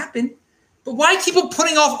going to happen, but why keep on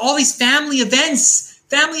putting off all these family events?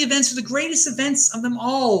 Family events are the greatest events of them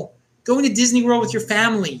all. Going to Disney World with your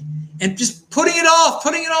family and just putting it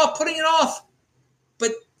off.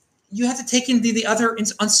 But you have to take into the other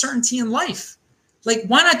uncertainty in life.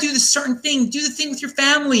 Why not do the certain thing? Do the thing with your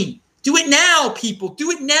family. Do it now, people. Do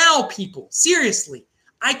it now, people. Seriously.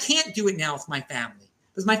 I can't do it now with my family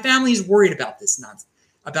because my family is worried about this nonsense,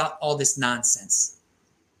 about all this nonsense.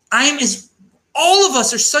 All of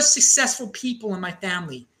us are such successful people in my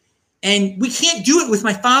family, and we can't do it with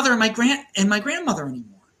my father and my grandmother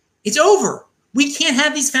anymore. It's over. We can't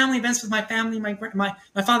have these family events with my family, my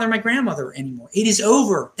father and my grandmother anymore. It is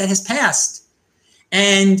over. That has passed.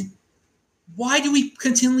 And why do we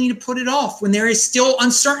continue to put it off when there is still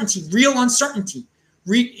uncertainty, real uncertainty?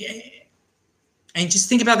 And just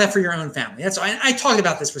think about that for your own family. I talked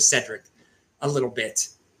about this with Cedric a little bit.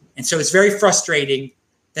 And so it's very frustrating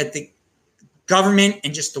that the government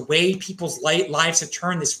and just the way people's lives have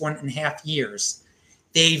turned this 1.5 years,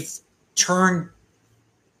 they've forgotten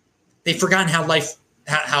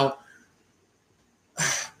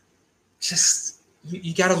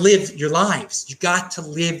you got to live your lives. You got to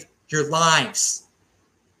live your lives.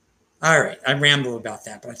 All right. I ramble about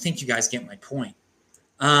that, but I think you guys get my point.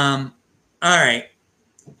 All right.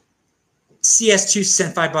 CS2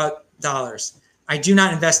 sent $5. I do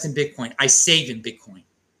not invest in Bitcoin. I save in Bitcoin.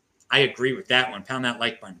 I agree with that one. Pound that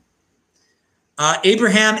like button.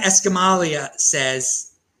 Abraham Escamilla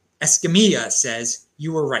says,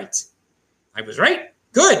 you were right. I was right.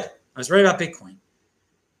 Good. I was right about Bitcoin.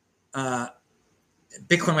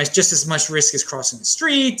 Bitcoin has just as much risk as crossing the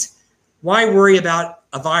street. Why worry about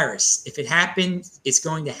a virus? If it happens, it's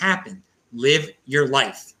going to happen. Live your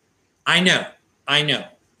life. I know.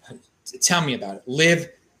 Tell me about it. Live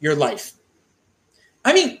your life.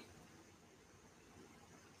 I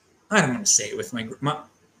don't want to say it with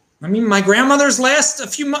my grandmother's last a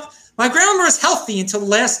few months. My grandmother was healthy until the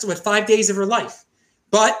last 5 days of her life.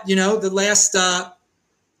 But, the last,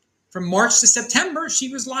 from March to September, she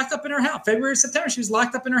was locked up in her house. February to September, she was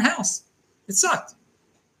locked up in her house. It sucked.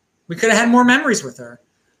 We could have had more memories with her.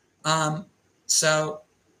 So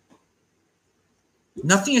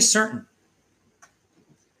nothing is certain.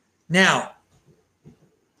 Now,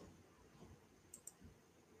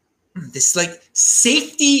 this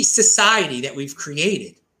safety society that we've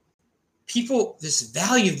created, people just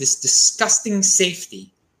value this disgusting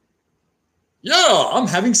safety. Yeah, I'm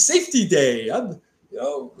having safety day.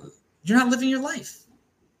 No. You're not living your life.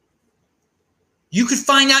 You could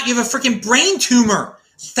find out you have a freaking brain tumor.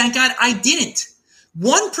 Thank God I didn't.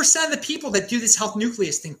 1% of the people that do this health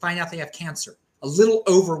nucleus thing find out they have cancer. A little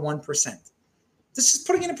over 1%. This is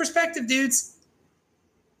putting it in perspective, dudes.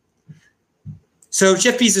 So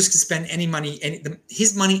Jeff Bezos can spend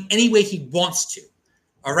his money any way he wants to.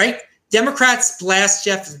 All right? Democrats blast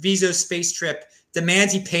Jeff Bezos' space trip,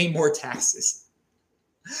 demand he pay more taxes.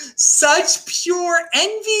 Such pure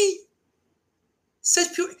envy.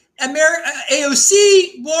 Such pure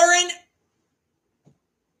AOC, Warren.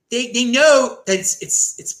 They know that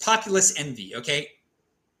it's populist envy, okay?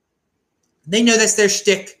 They know that's their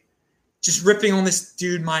shtick, just ripping on this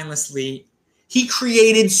dude mindlessly. He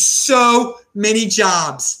created so many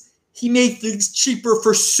jobs. He made things cheaper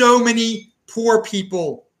for so many poor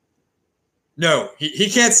people. No, he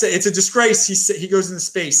can't say it's a disgrace. He goes into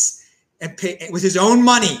space and pay with his own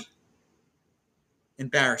money.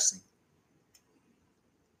 Embarrassing.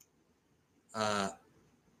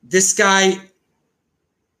 This guy.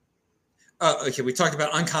 Okay, we talked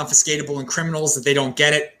about unconfiscatable and criminals that they don't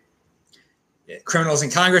get it. Yeah, criminals in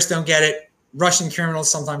Congress don't get it. Russian criminals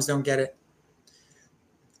sometimes don't get it.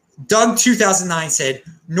 Doug 2009 said,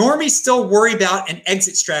 normies still worry about an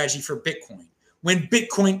exit strategy for Bitcoin when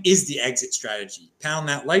Bitcoin is the exit strategy. Pound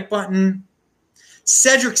that like button.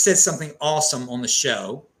 Cedric said something awesome on the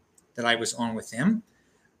show that I was on with him.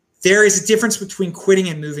 There is a difference between quitting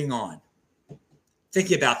and moving on. Think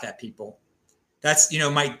about that, people. That's,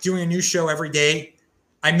 my doing a new show every day.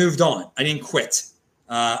 I moved on. I didn't quit.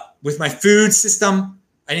 With my food system,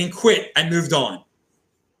 I didn't quit. I moved on.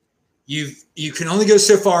 You can only go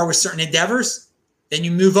so far with certain endeavors. Then you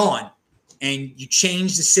move on and you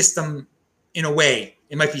change the system in a way.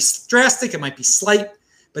 It might be drastic. It might be slight,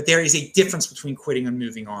 but there is a difference between quitting and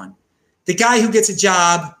moving on. The guy who gets a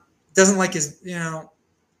job doesn't like his,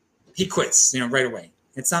 he quits, right away.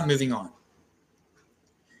 It's not moving on.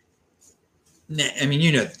 I mean,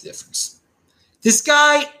 you know the difference. This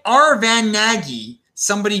guy, R. Van Nagy,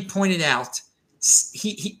 somebody pointed out,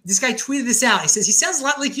 this guy tweeted this out. He says, he sounds a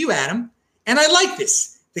lot like you, Adam. And I like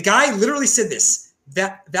this. The guy literally said this,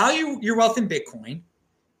 value your wealth in Bitcoin.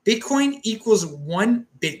 Bitcoin equals 1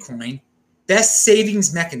 Bitcoin, best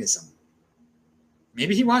savings mechanism.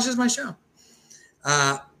 Maybe he watches my show.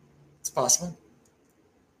 It's possible.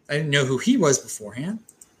 I didn't know who he was beforehand.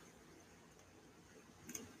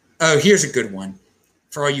 Oh, here's a good one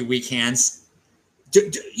for all you weak hands.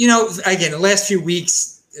 Again, the last few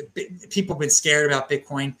weeks, people have been scared about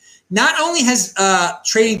Bitcoin. Not only has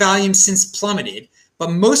trading volume since plummeted,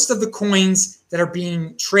 but most of the coins that are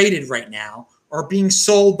being traded right now are being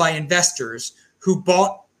sold by investors who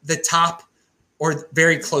bought the top or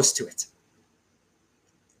very close to it.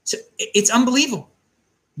 So it's unbelievable.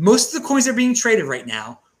 Most of the coins that are being traded right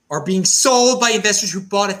now are being sold by investors who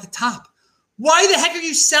bought at the top. Why the heck are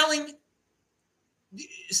you selling?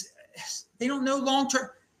 They don't know long-term.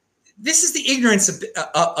 This is the ignorance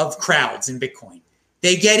of crowds in Bitcoin.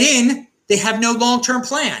 They get in, they have no long-term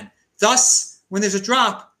plan. Thus, when there's a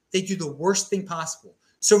drop, they do the worst thing possible.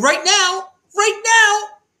 So right now,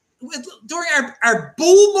 during our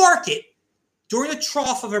bull market, during the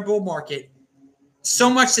trough of our bull market,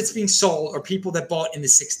 so much that's being sold are people that bought in the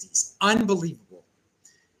 60s. Unbelievable.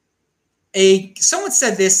 Someone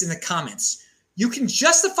said this in the comments. You can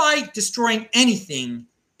justify destroying anything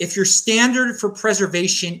if your standard for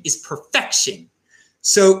preservation is perfection.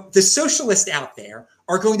 So the socialists out there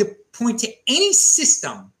are going to point to any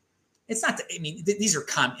system. It's not,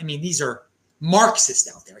 these are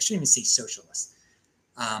Marxists out there. I shouldn't even say socialists.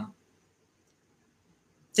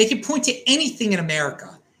 They can point to anything in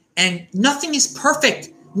America, and nothing is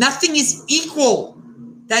perfect. Nothing is equal.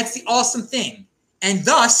 That's the awesome thing. And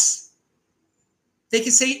thus, they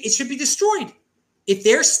can say it should be destroyed. If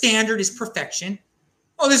their standard is perfection,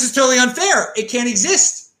 this is totally unfair. It can't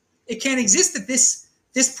exist. It can't exist that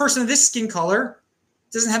this person of this skin color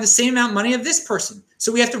doesn't have the same amount of money of this person.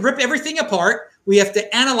 So we have to rip everything apart. We have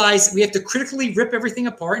to analyze. We have to critically rip everything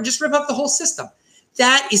apart and just rip up the whole system.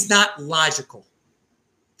 That is not logical.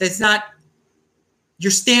 That's not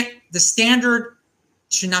the standard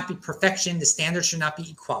should not be perfection. The standard should not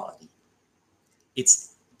be equality.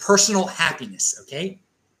 It's personal happiness, okay?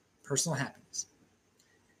 Personal happiness.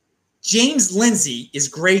 James Lindsay is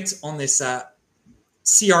great on this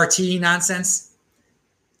CRT nonsense.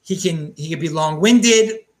 He can be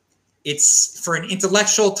long-winded. It's for an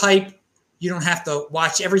intellectual type. You don't have to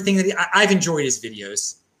watch everything. I've enjoyed his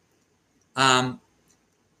videos.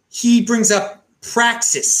 He brings up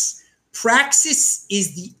praxis. Praxis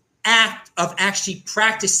is the act of actually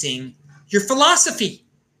practicing your philosophy.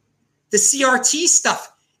 the CRT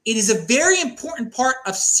stuff. It is a very important part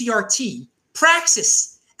of CRT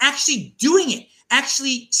praxis, actually doing it,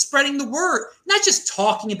 actually spreading the word, not just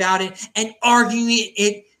talking about it and arguing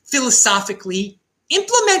it philosophically,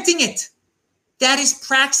 implementing it. That is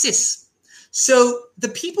praxis. So the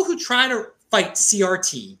people who try to fight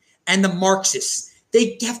CRT and the Marxists,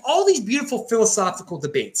 they have all these beautiful philosophical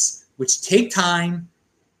debates, which take time.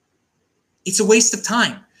 It's a waste of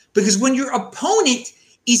time because when your opponent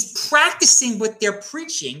is practicing what they're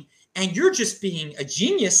preaching and you're just being a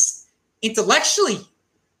genius intellectually,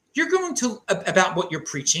 you're going to, about what you're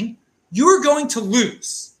preaching, you're going to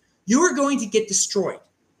lose. You are going to get destroyed.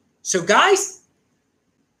 So guys,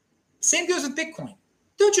 same goes with Bitcoin.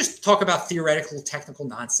 Don't just talk about theoretical, technical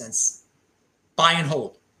nonsense. Buy and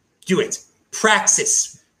hold. Do it.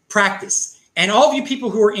 Practice. And all of you people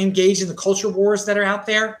who are engaged in the culture wars that are out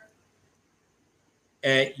there,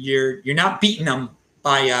 you're not beating them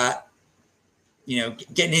by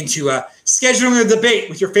getting into scheduling a debate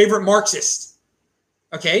with your favorite Marxist.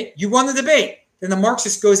 Okay, you won the debate. Then the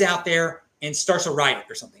Marxist goes out there and starts a riot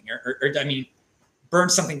or something, or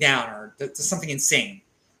burns something down, or does something insane,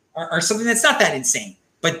 or something that's not that insane,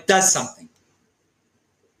 but does something.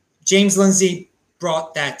 James Lindsay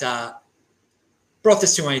brought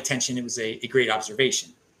this to my attention. It was a great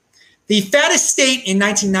observation. The fattest state in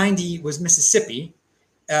 1990 was Mississippi.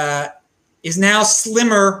 Is now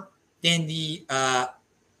slimmer than the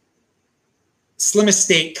slimmest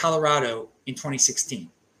state, Colorado, in 2016.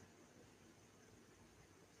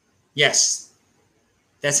 Yes,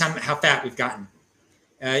 that's how fat we've gotten.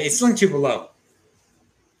 It's linked to below.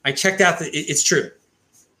 I checked out it's true.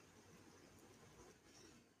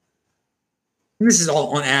 And this is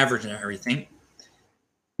all on average and everything.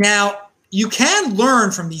 Now, you can learn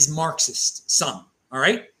from these Marxists, some, all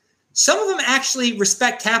right? Some of them actually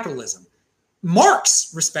respect capitalism.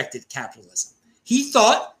 Marx respected capitalism. He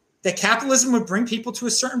thought that capitalism would bring people to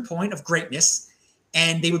a certain point of greatness,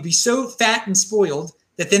 and they would be so fat and spoiled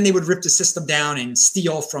that then they would rip the system down and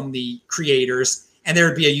steal from the creators, and there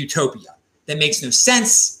would be a utopia that makes no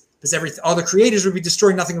sense because all the creators would be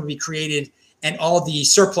destroyed, nothing would be created, and all the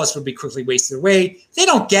surplus would be quickly wasted away. They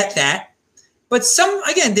don't get that. But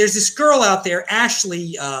there's this girl out there,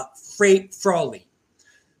 Ashley Frawley,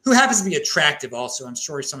 who happens to be attractive also. I'm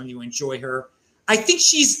sure some of you enjoy her. I think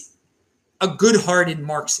she's a good-hearted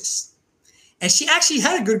Marxist. And she actually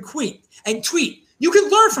had a good tweet. You can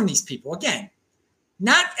learn from these people. Again,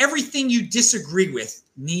 not everything you disagree with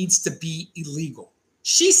needs to be illegal.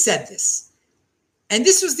 She said this. And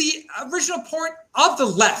this was the original point of the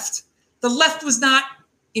left. The left was not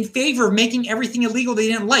in favor of making everything illegal they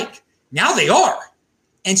didn't like. Now they are.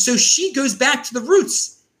 And so she goes back to the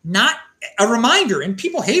roots. Not a reminder, and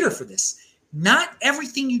people hate her for this. Not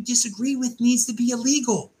everything you disagree with needs to be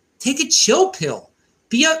illegal. Take a chill pill.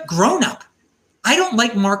 Be a grown-up. I don't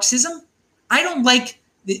like Marxism. I don't like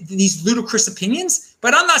these ludicrous opinions,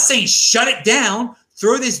 but I'm not saying shut it down,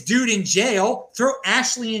 throw this dude in jail, throw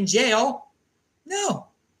Ashley in jail. No,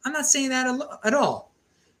 I'm not saying that at all.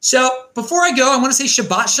 So before I go, I want to say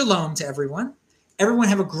Shabbat Shalom to everyone. Everyone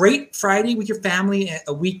have a great Friday with your family,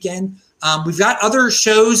 a weekend. We've got other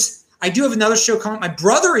shows. I do have another show coming. My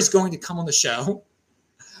brother is going to come on the show.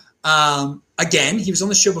 Again, he was on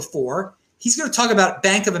the show before. He's going to talk about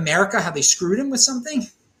Bank of America, how they screwed him with something.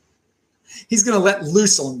 He's going to let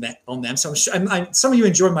loose on them. So some of you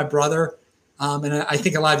enjoy my brother. And I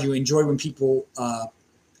think a lot of you enjoy when people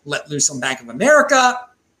let loose on Bank of America.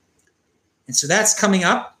 And so that's coming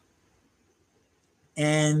up.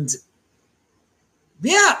 And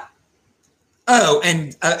yeah. Oh,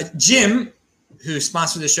 and Jim, who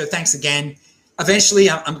sponsored the show, thanks again. Eventually,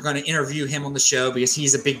 I'm going to interview him on the show because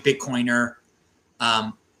he's a big Bitcoiner.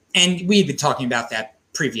 And we've been talking about that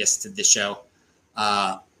previous to this show.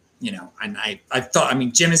 And I thought,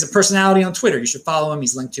 Jim is a personality on Twitter. You should follow him.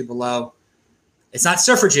 He's linked to below. It's not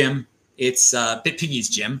Surfer Jim. It's BitPiggy's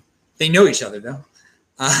Jim. They know each other, though.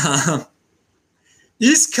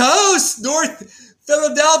 East Coast, North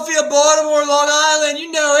Philadelphia, Baltimore, Long Island.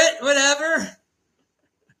 You know it. Whatever.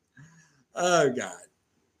 Oh, God.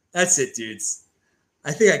 That's it, dudes.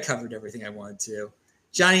 I think I covered everything I wanted to.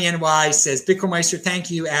 Johnny NY says, Bitcoin Meister, thank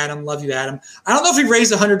you, Adam. Love you, Adam. I don't know if we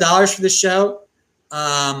raised $100 for this show.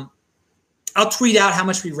 I'll tweet out how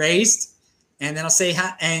much we raised, and then I'll say,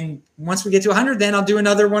 and once we get to 100, then I'll do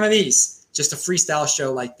another one of these, just a freestyle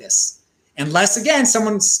show like this. Unless, again,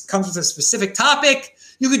 someone comes with a specific topic,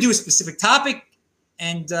 you could do a specific topic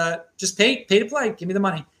and just pay to play. Give me the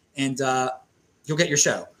money, and you'll get your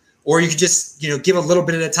show. Or you could just, give a little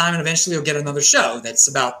bit at a time, and eventually you'll get another show that's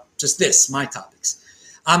about just this, my topics.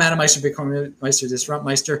 I'm Adam Meister, Bitcoin Meister, Disrupt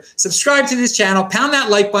Meister. Subscribe to this channel. Pound that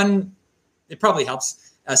like button. It probably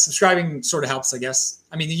helps. Subscribing sort of helps, I guess.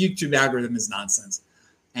 I mean, the YouTube algorithm is nonsense.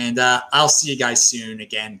 And I'll see you guys soon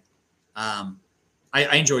again. I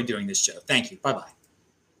enjoyed doing this show. Thank you. Bye-bye.